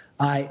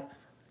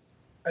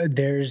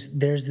there's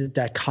the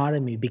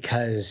dichotomy,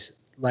 because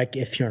like,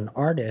 if you're an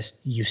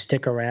artist, you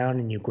stick around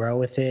and you grow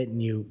with it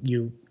and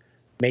you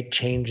make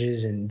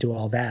changes and do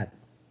all that.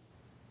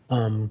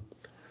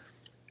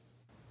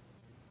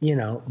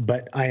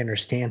 But I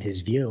understand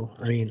his view.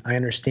 I mean, I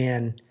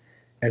understand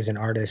as an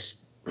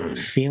artist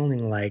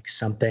feeling like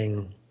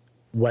something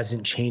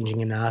wasn't changing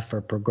enough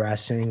or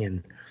progressing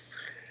and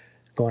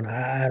going,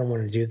 I don't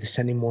want to do this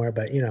anymore.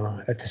 But,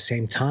 at the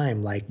same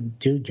time, like,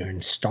 dude, you're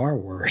in Star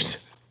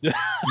Wars.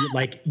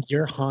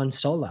 You're Han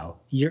Solo.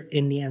 You're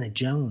Indiana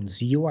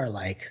Jones. You're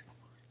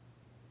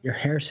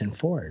Harrison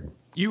Ford.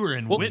 You were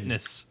in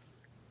Witness.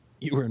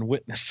 You were in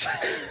Witness.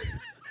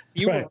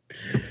 Right.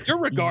 You're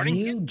regarding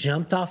You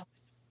jumped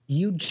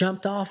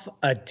off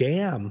a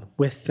dam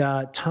with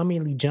Tommy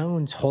Lee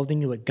Jones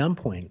holding you at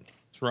gunpoint.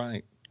 That's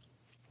right.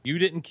 You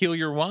didn't kill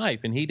your wife,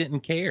 and he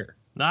didn't care.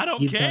 I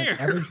don't You've care. done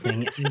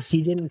everything, and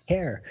he didn't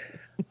care.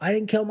 I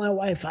didn't kill my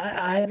wife.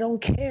 I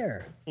don't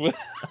care. It's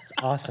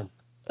awesome.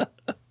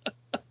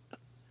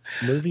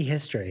 Movie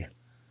history.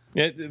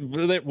 Yeah,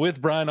 with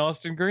Brian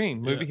Austin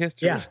Green. Movie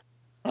history. Yeah.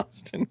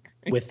 Austin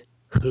Green. With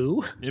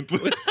who?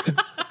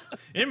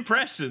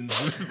 Impressions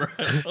with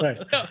Brian. Right.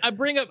 No, I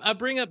bring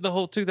up the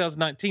whole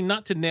 2019,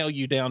 not to nail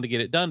you down to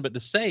get it done, but to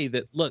say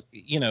that, look,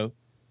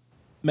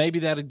 maybe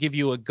that'd give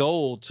you a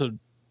goal to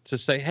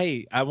say,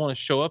 hey, I want to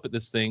show up at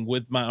this thing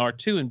with my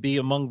R2 and be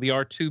among the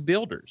R2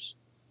 builders.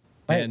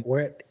 Right, And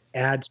where it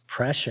adds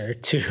pressure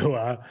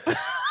to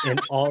an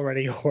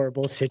already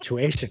horrible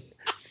situation.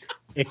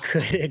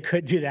 It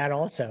could do that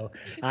also.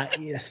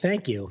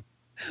 Thank you.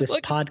 This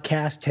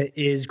podcast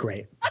is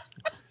great.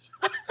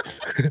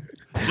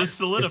 Just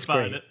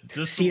solidified it.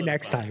 Just See you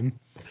next time.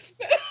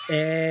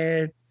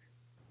 And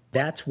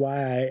that's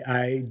why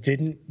I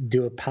didn't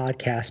do a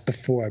podcast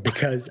before,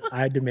 because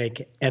I had to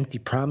make empty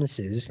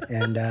promises,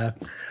 and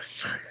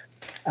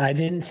I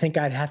didn't think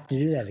I'd have to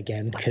do that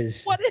again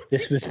because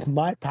this was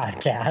my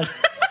podcast.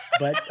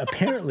 But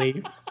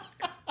apparently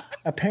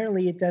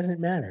it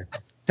doesn't matter.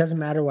 It doesn't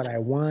matter what I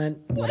want,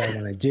 what I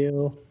want to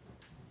do.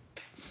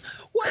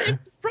 what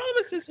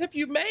promises have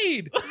you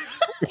made?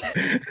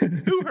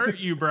 Who hurt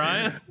you,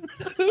 Brian?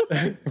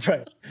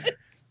 Right.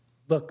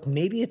 Look,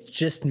 maybe it's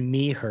just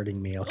me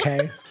hurting me,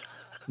 okay?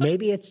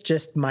 Maybe it's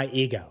just my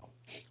ego.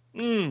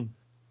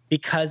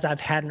 Because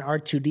I've had an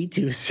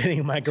R2-D2 sitting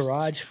in my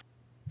garage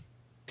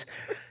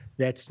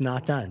that's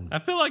not done. I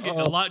feel like a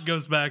lot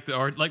goes back to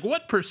R. Like,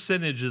 what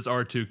percentage is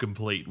R2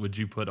 complete would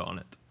you put on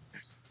it?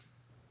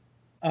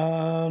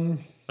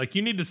 Like,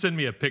 you need to send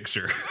me a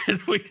picture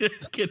and we can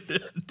get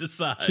to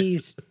decide.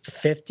 He's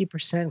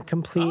 50%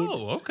 complete.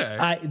 Oh,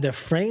 okay. The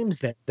frame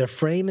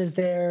is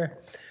there.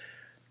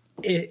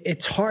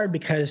 It's hard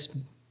because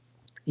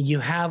you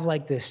have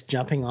like this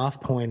jumping off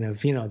point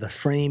of, the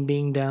frame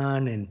being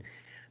done and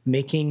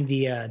making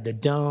the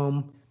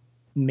dome,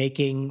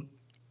 making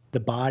the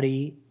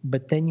body,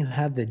 but then you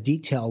have the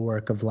detail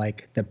work of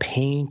like the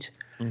paint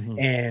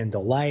and the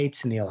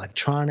lights and the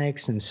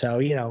electronics. And so,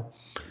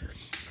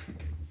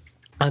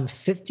 I'm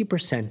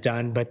 50%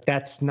 done, but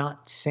that's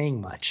not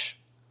saying much.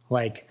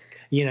 Like,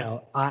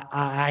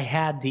 I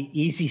had the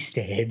easy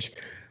stage.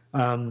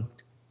 The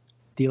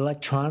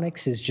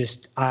electronics is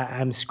just,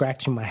 I'm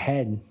scratching my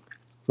head.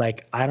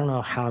 Like, I don't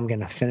know how I'm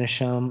going to finish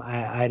them.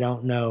 I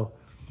don't know.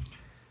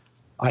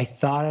 I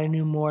thought I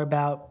knew more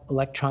about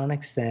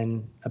electronics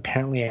than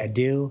apparently I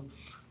do.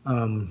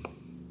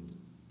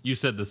 You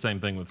said the same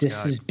thing with This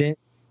Sky.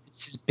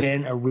 has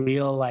been a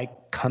real, like,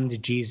 come to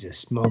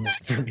Jesus moment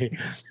for me.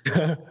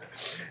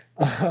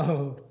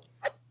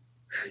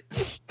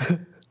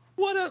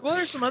 What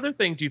are some other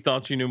things you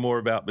thought you knew more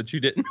about, but you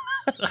didn't?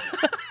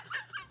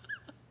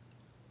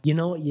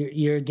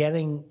 You're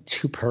getting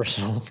too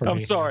personal for me.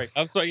 I'm sorry.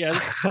 Yeah,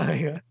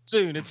 it's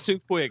soon. It's too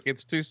quick.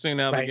 It's too soon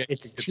out Right, of the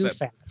it's too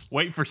fast.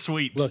 Wait for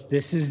sweeps. Look,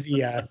 this is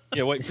the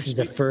this is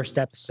the first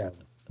episode.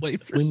 We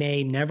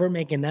may never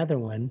make another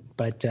one,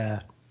 but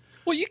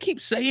well, you keep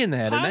saying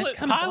that, and that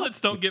kind of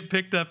pilots don't get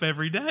picked up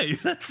every day.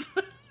 That's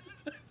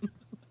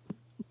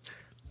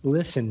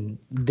listen.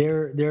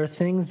 There are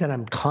things that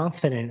I'm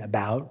confident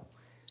about,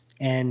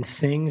 and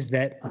things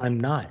that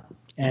I'm not.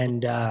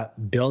 And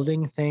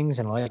building things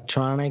and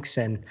electronics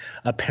and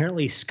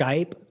apparently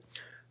Skype,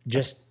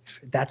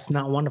 that's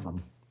not one of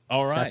them.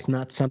 all right. That's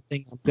not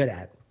something I'm good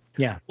at.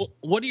 Yeah. Well,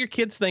 what do your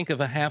kids think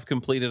of a half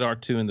completed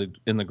R2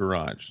 in the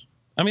garage?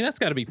 I mean, that's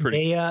got to be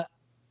pretty.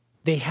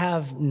 They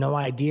have no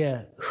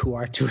idea who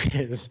R2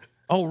 is.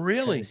 Oh,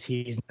 really? 'Cause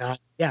he's not.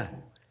 Yeah.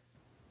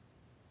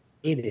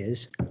 It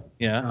is.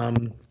 Yeah.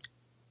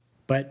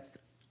 But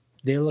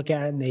they look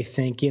at it and they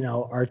think,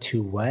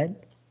 R2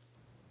 what?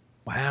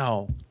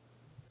 Wow.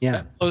 Yeah.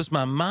 That blows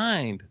my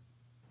mind.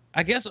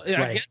 I guess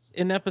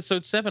in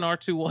episode 7,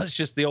 R2 was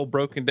just the old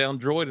broken down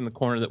droid in the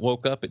corner that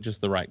woke up at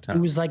just the right It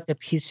time. was like the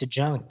piece of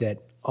junk that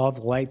all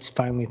the lights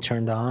finally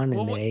turned on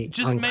and they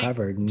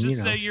uncovered.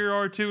 Just say your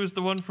R2 is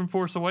the one from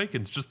Force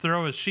Awakens. Just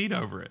throw a sheet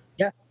over it.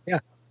 Yeah.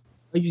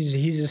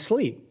 He's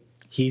asleep.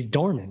 He's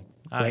dormant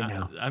right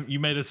now. You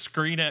made a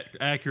screen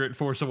accurate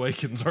Force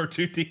Awakens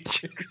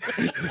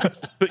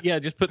R2-D2. But yeah,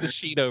 just put the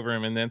sheet over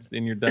him, and then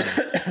you're done.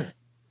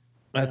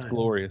 That's Done.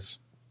 glorious.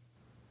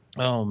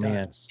 Oh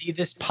man! See,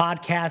 this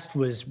podcast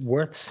was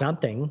worth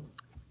something.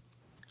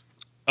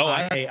 Oh,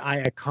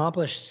 I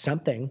accomplished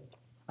something.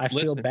 I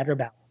feel Listen. better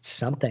about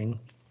something.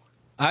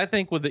 I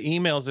think with the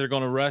emails that are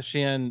going to rush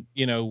in,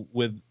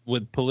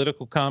 with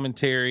political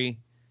commentary,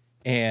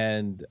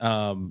 and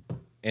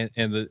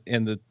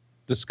the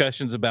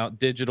discussions about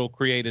digitally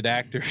created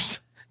actors,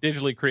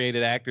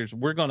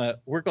 we're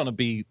gonna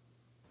be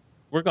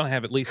we're gonna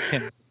have at least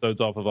 10 episodes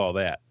off of all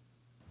that.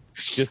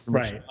 Just in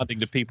Right. responding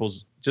to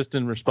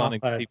responding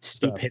Off to of people's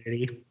stuff.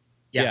 stupidity.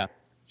 Yeah.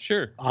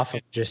 Sure. Off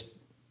of just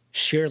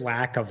sheer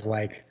lack of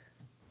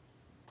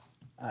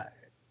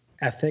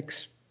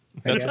ethics,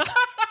 I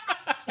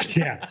guess.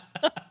 Yeah.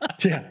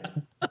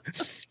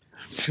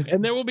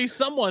 And there will be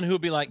someone who will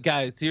be like,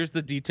 guys, here's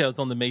the details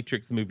on the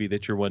Matrix movie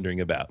that you're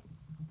wondering about.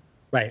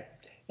 Right.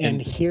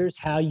 And here's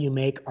how you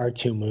make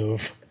R2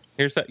 move.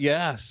 Here's that.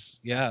 Yes.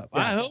 Yeah.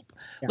 I hope.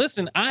 Yeah.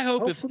 Listen, I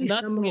hope Hopefully if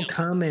nothing someone will else-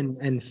 come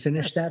and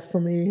finish that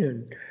for me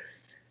and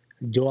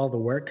do all the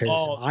work, because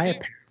Oh,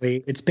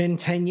 apparently it's been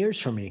 10 years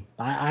for me.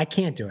 I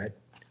can't do it.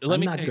 Let I'm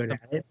me not tell you good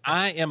at something. it.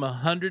 I am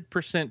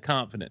 100%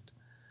 confident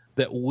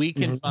that we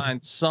can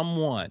find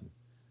someone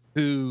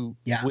who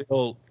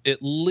will at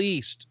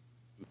least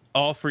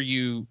offer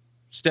you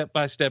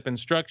step-by-step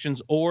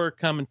instructions or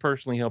come and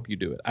personally help you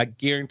do it. I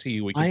guarantee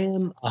you we can. I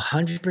am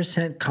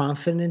 100%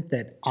 confident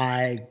that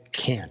I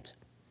can't.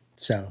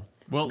 So,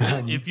 Well,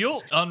 if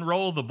you'll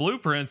unroll the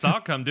blueprints,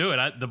 I'll come do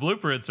it. The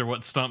blueprints are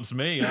what stumps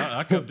me.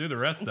 I'll come do the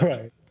rest of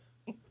it.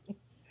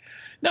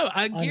 No,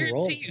 I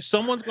guarantee you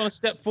someone's going to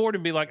step forward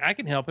and be like, I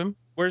can help him.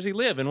 Where does he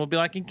live? And we'll be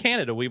like, in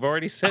Canada. We've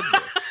already said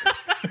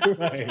this.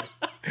 Right.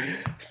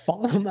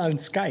 Follow him on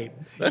Skype.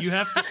 You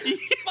have to,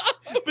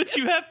 but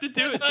you have to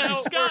do it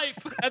That's through how it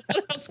Skype. works. That's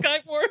how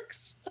Skype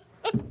works.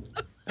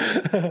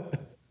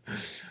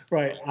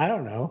 Right. I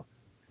don't know.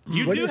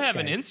 You What do is have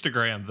an Skype?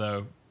 Instagram,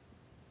 though.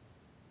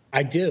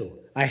 I do.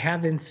 I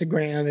have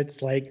Instagram.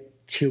 It's like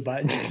 2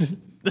 buttons.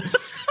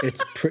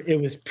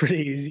 It was pretty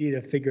easy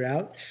to figure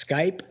out.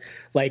 Skype,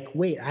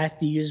 wait, I have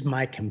to use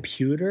my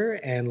computer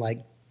and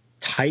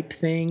type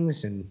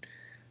things and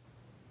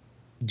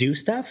do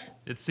stuff?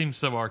 It seems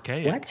so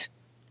archaic. What?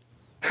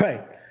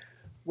 Right.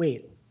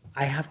 Wait,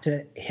 I have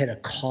to hit a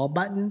call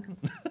button?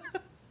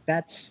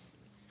 That's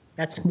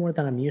more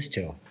than I'm used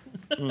to.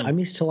 I'm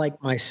used to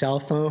my cell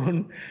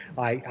phone.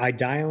 I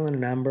dial in a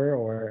number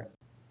or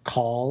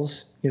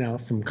calls,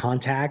 from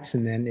contacts,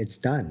 and then it's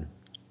done.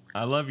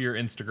 I love your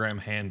Instagram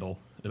handle.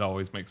 It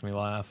always makes me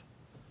laugh.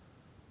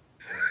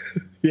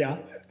 Yeah.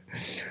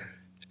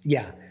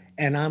 Yeah.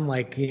 And I'm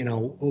like,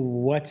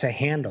 what's a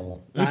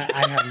handle? I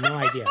have no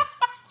idea.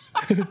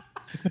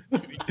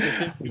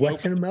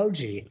 What's an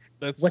emoji?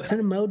 What's an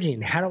emoji,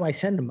 and how do I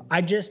send them?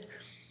 I just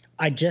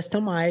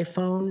on my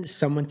iPhone,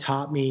 someone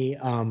taught me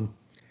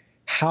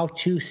how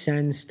to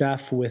send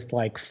stuff with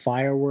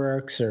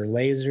fireworks or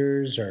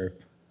lasers or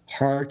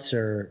hearts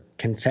or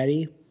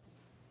confetti.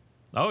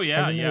 Oh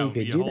yeah, I didn't know you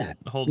could do that.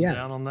 Hold Yeah.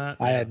 down on that.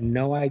 I had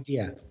no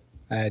idea.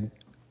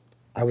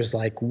 I was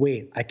like,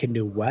 wait, I can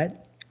do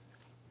what?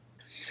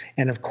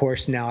 And of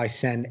course, now I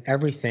send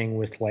everything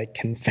with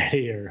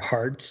confetti or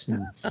hearts.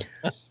 And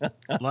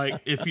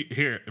If you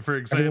here, for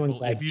example, everyone's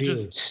like, if you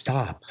dude,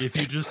 stop. if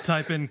you just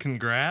type in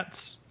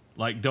congrats,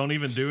 don't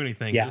even do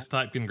anything, Yeah. just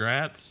type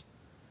congrats,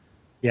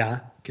 Yeah.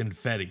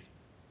 confetti.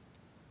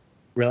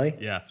 Really?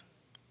 Yeah.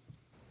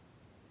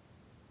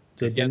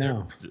 Good to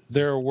know.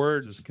 There are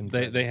words. just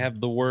confetti. They have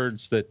the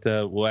words that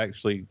will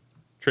actually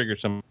trigger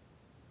some.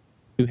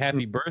 Do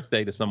happy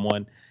birthday to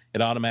someone,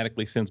 it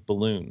automatically sends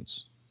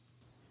balloons.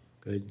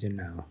 Good to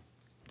know.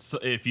 So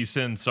if you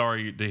send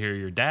sorry to hear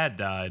your dad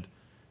died,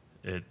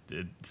 it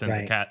sends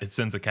Right. it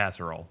sends a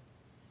casserole.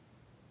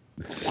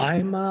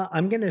 I'm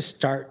gonna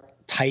start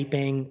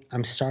typing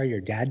 "I'm sorry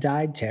your dad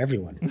died" to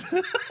everyone,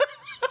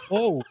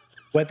 Oh,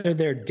 whether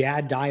their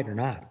dad died or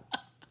not.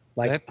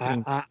 That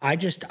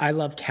seems- I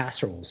love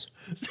casseroles.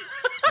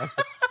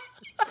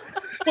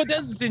 well, it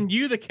doesn't send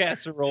you the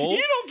casserole.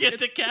 You don't get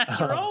the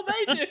casserole,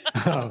 they do.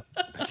 Oh,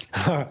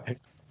 all right.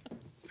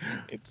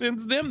 It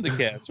sends them the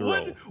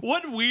casserole.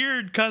 What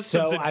weird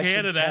customs So in I should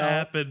Canada tell-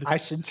 happened? I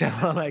should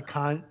tell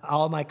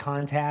all my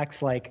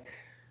contacts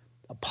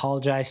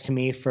apologize to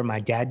me for my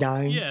dad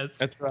dying. Yes.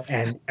 That's right.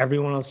 And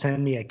everyone will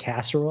send me a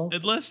casserole.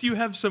 Unless you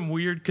have some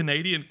weird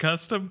Canadian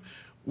custom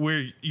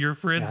where your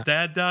friend's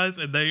dad dies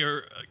and they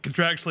are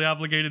contractually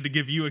obligated to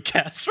give you a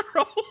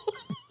casserole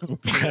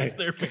because Right.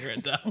 their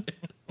parent died.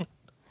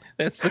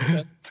 That's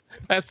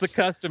the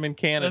custom in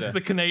Canada. That's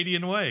the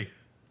Canadian way.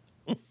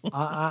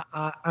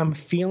 I'm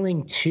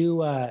feeling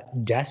too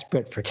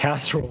desperate for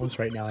casseroles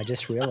right now. I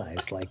just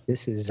realized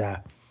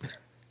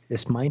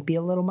this might be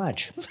a little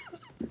much.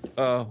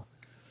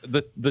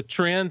 The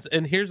trends,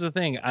 and here's the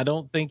thing: I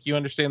don't think you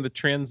understand the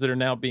trends that are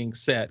now being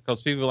set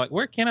because people are like,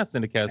 "Where can I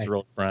send a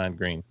casserole to Brian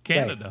Green?"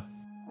 Canada.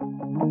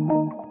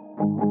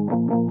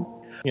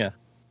 Yeah,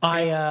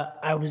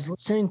 I was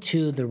listening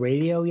to the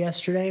radio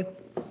yesterday,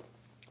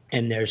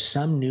 and there's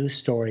some news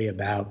story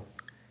about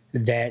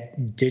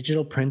that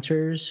digital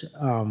printers,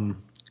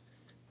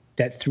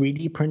 that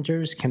 3D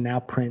printers can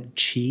now print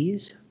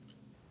cheese.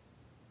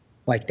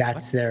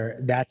 That's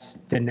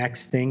the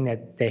next thing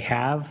that they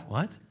have,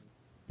 What?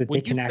 that When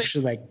they can you say-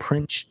 actually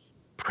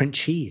print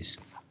cheese.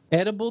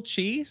 edible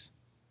cheese.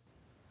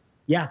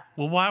 Yeah.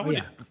 Well, why would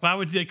yeah. why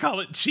would they call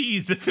it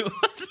cheese if it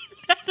wasn't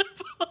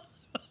edible?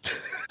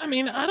 I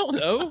mean, I don't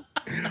know.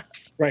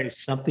 Right,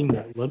 something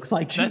that looks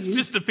like cheese. That's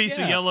just a piece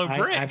of yellow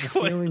brick. I have a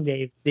feeling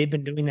they've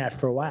been doing that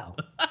for a while.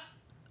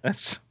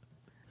 That's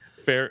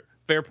fair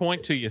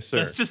point to you, sir.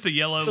 That's just a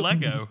yellow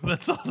Lego.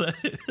 That's all that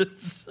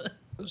is.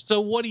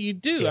 So what do you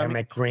do? Damn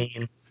it,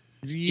 Green.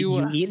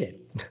 You eat it.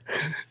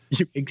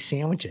 You make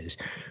sandwiches.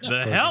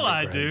 The hell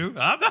I do.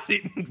 I'm not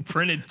eating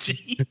printed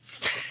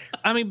cheese.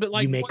 I mean, but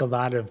like you make a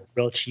lot of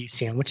grilled cheese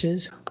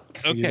sandwiches.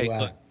 Okay,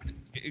 look,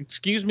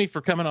 excuse me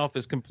for coming off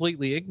as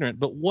completely ignorant,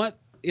 but what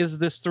is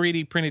this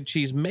 3D printed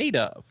cheese made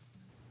of?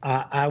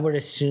 I would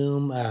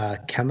assume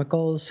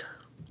chemicals.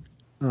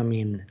 I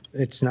mean,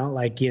 it's not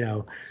like,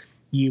 you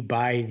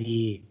buy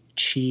the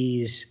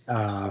cheese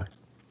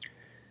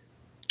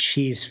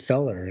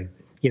filler,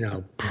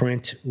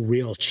 print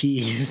real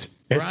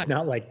cheese. It's Right.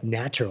 not like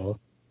natural.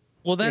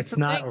 Well, that's it's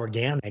not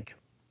organic.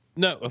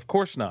 No, of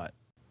course not.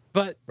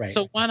 But Right.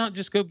 So why not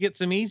just go get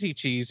some easy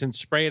cheese and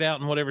spray it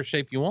out in whatever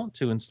shape you want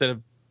to instead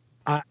of?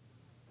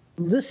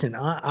 Listen,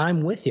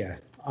 I'm with you.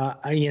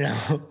 I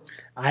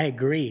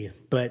agree,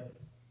 but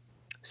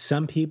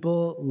some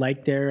people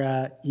like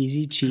their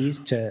easy cheese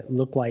to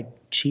look like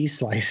cheese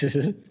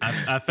slices.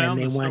 I found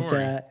and the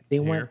story. They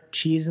want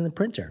cheese in the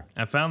printer.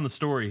 I found the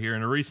story here.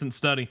 In a recent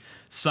study,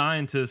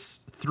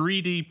 scientists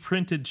 3D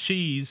printed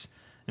cheese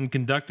and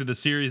conducted a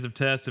series of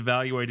tests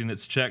evaluating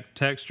its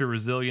texture,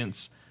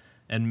 resilience,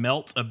 and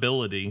melt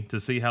ability to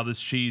see how this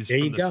cheese There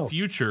from you the go.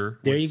 future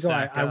There would you go.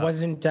 stack I up.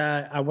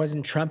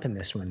 wasn't trumping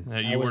this one. No, I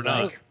you was were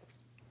not. like,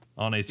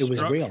 On a was real.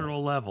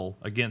 structural level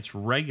against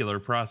regular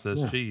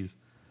processed cheese.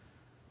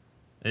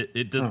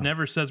 It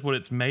never says what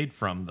it's made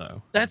from,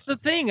 though. That's the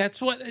thing.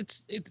 That's what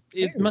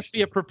it must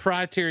be a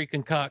proprietary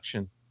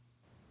concoction.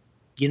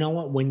 You know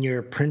what? When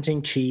you're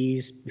printing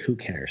cheese, who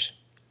cares?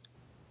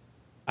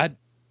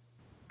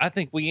 I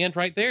think we end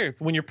right there.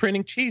 When you're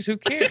printing cheese, who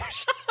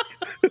cares?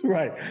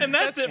 Right. And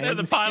that's it for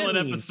the pilot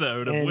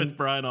episode of And- With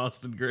Brian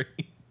Austin Green.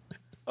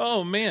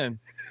 Oh man,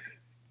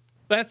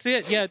 that's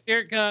it. Yeah,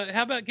 Derek.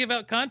 How about give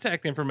out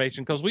contact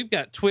information, because we've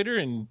got Twitter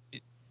and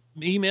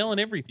email and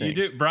everything. You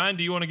do, Brian?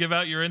 Do you want to give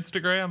out your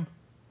Instagram?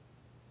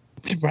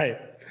 Right.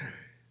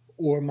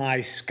 Or my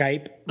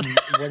Skype.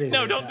 What is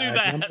No, it? don't do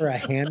that. Number, a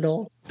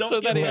handle. Don't So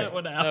give that that is-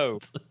 one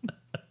out. no.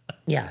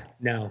 Yeah.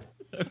 No.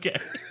 Okay.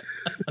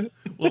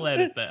 We'll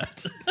edit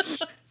that.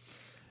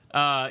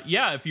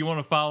 Yeah, if you want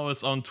to follow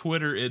us on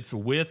Twitter, it's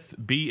with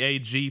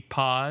BAG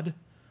Pod,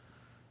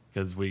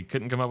 because we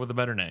couldn't come up with a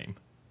better name.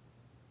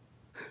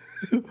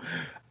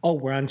 Oh,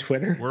 we're on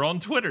Twitter. We're on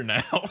Twitter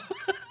now.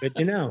 Good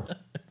to know.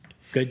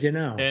 Good to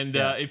know. And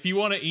if you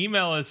want to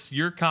email us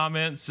your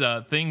comments,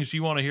 things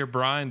you want to hear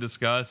Brian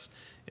discuss,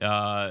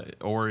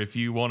 or if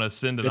you want to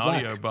send an Good luck.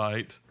 audio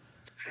bite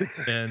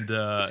and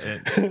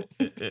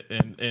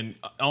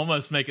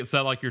almost make it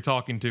sound like you're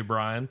talking to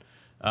Brian,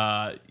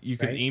 you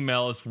can Right.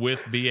 email us with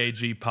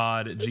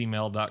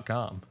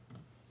bagpod@gmail.com.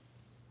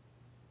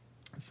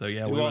 So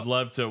yeah, we would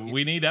love to.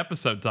 We need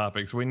episode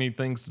topics. We need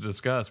things to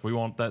discuss. We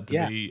want that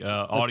to be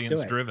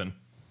audience driven.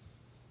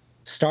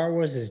 Star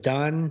Wars is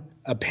done.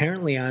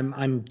 Apparently,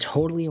 I'm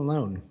totally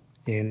alone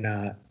in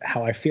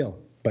how I feel.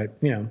 But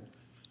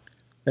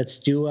let's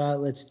do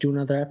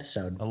another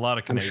episode. A lot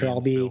of I'm Canadians sure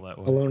I'll be feel that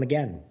way. alone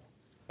again.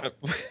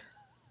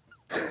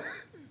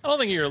 I don't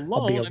think you're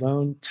I'll be alone.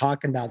 alone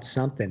talking about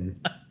something.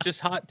 Just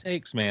hot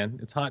takes, man.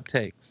 It's hot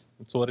takes.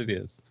 That's what it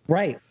is.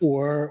 Right.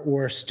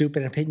 Or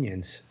stupid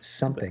opinions.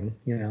 Something,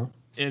 And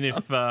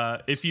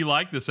if you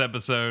like this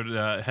episode,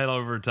 head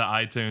over to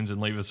iTunes and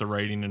leave us a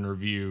rating and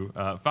review.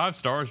 5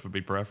 stars would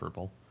be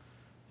preferable.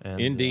 And,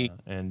 Indeed.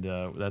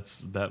 That's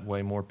that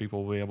way more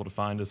people will be able to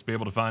find us, be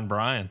able to find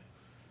Brian.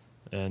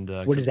 And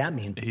What does that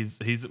mean?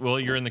 He's well,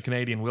 you're in the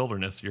Canadian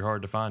wilderness. You're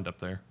hard to find up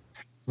there.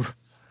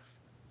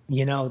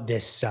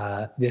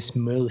 This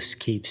moose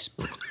keeps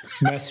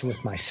messing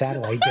with my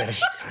satellite dish.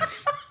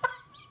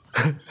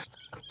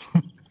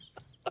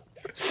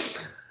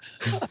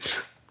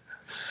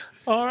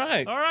 All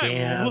right. All right, well,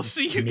 Damn, we'll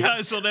see you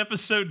guys on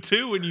episode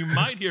 2, when you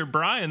might hear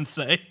Brian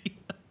say,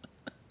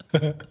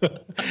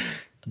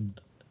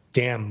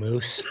 Damn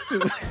moose.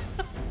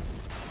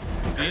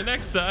 "See you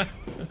next time."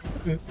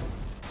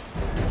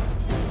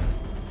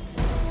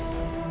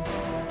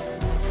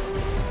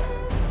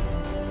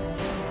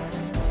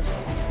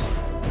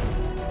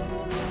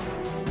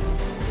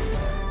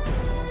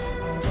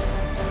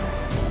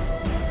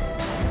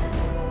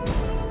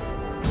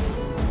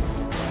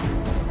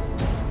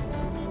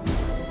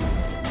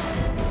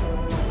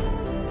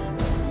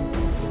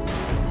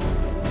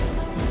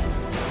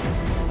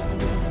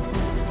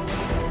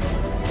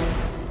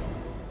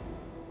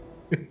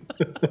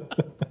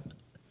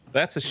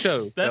 That's a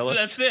show. fellas.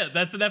 That's it.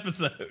 That's an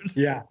episode.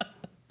 Yeah.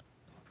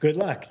 Good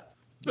luck.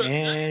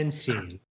 And scene.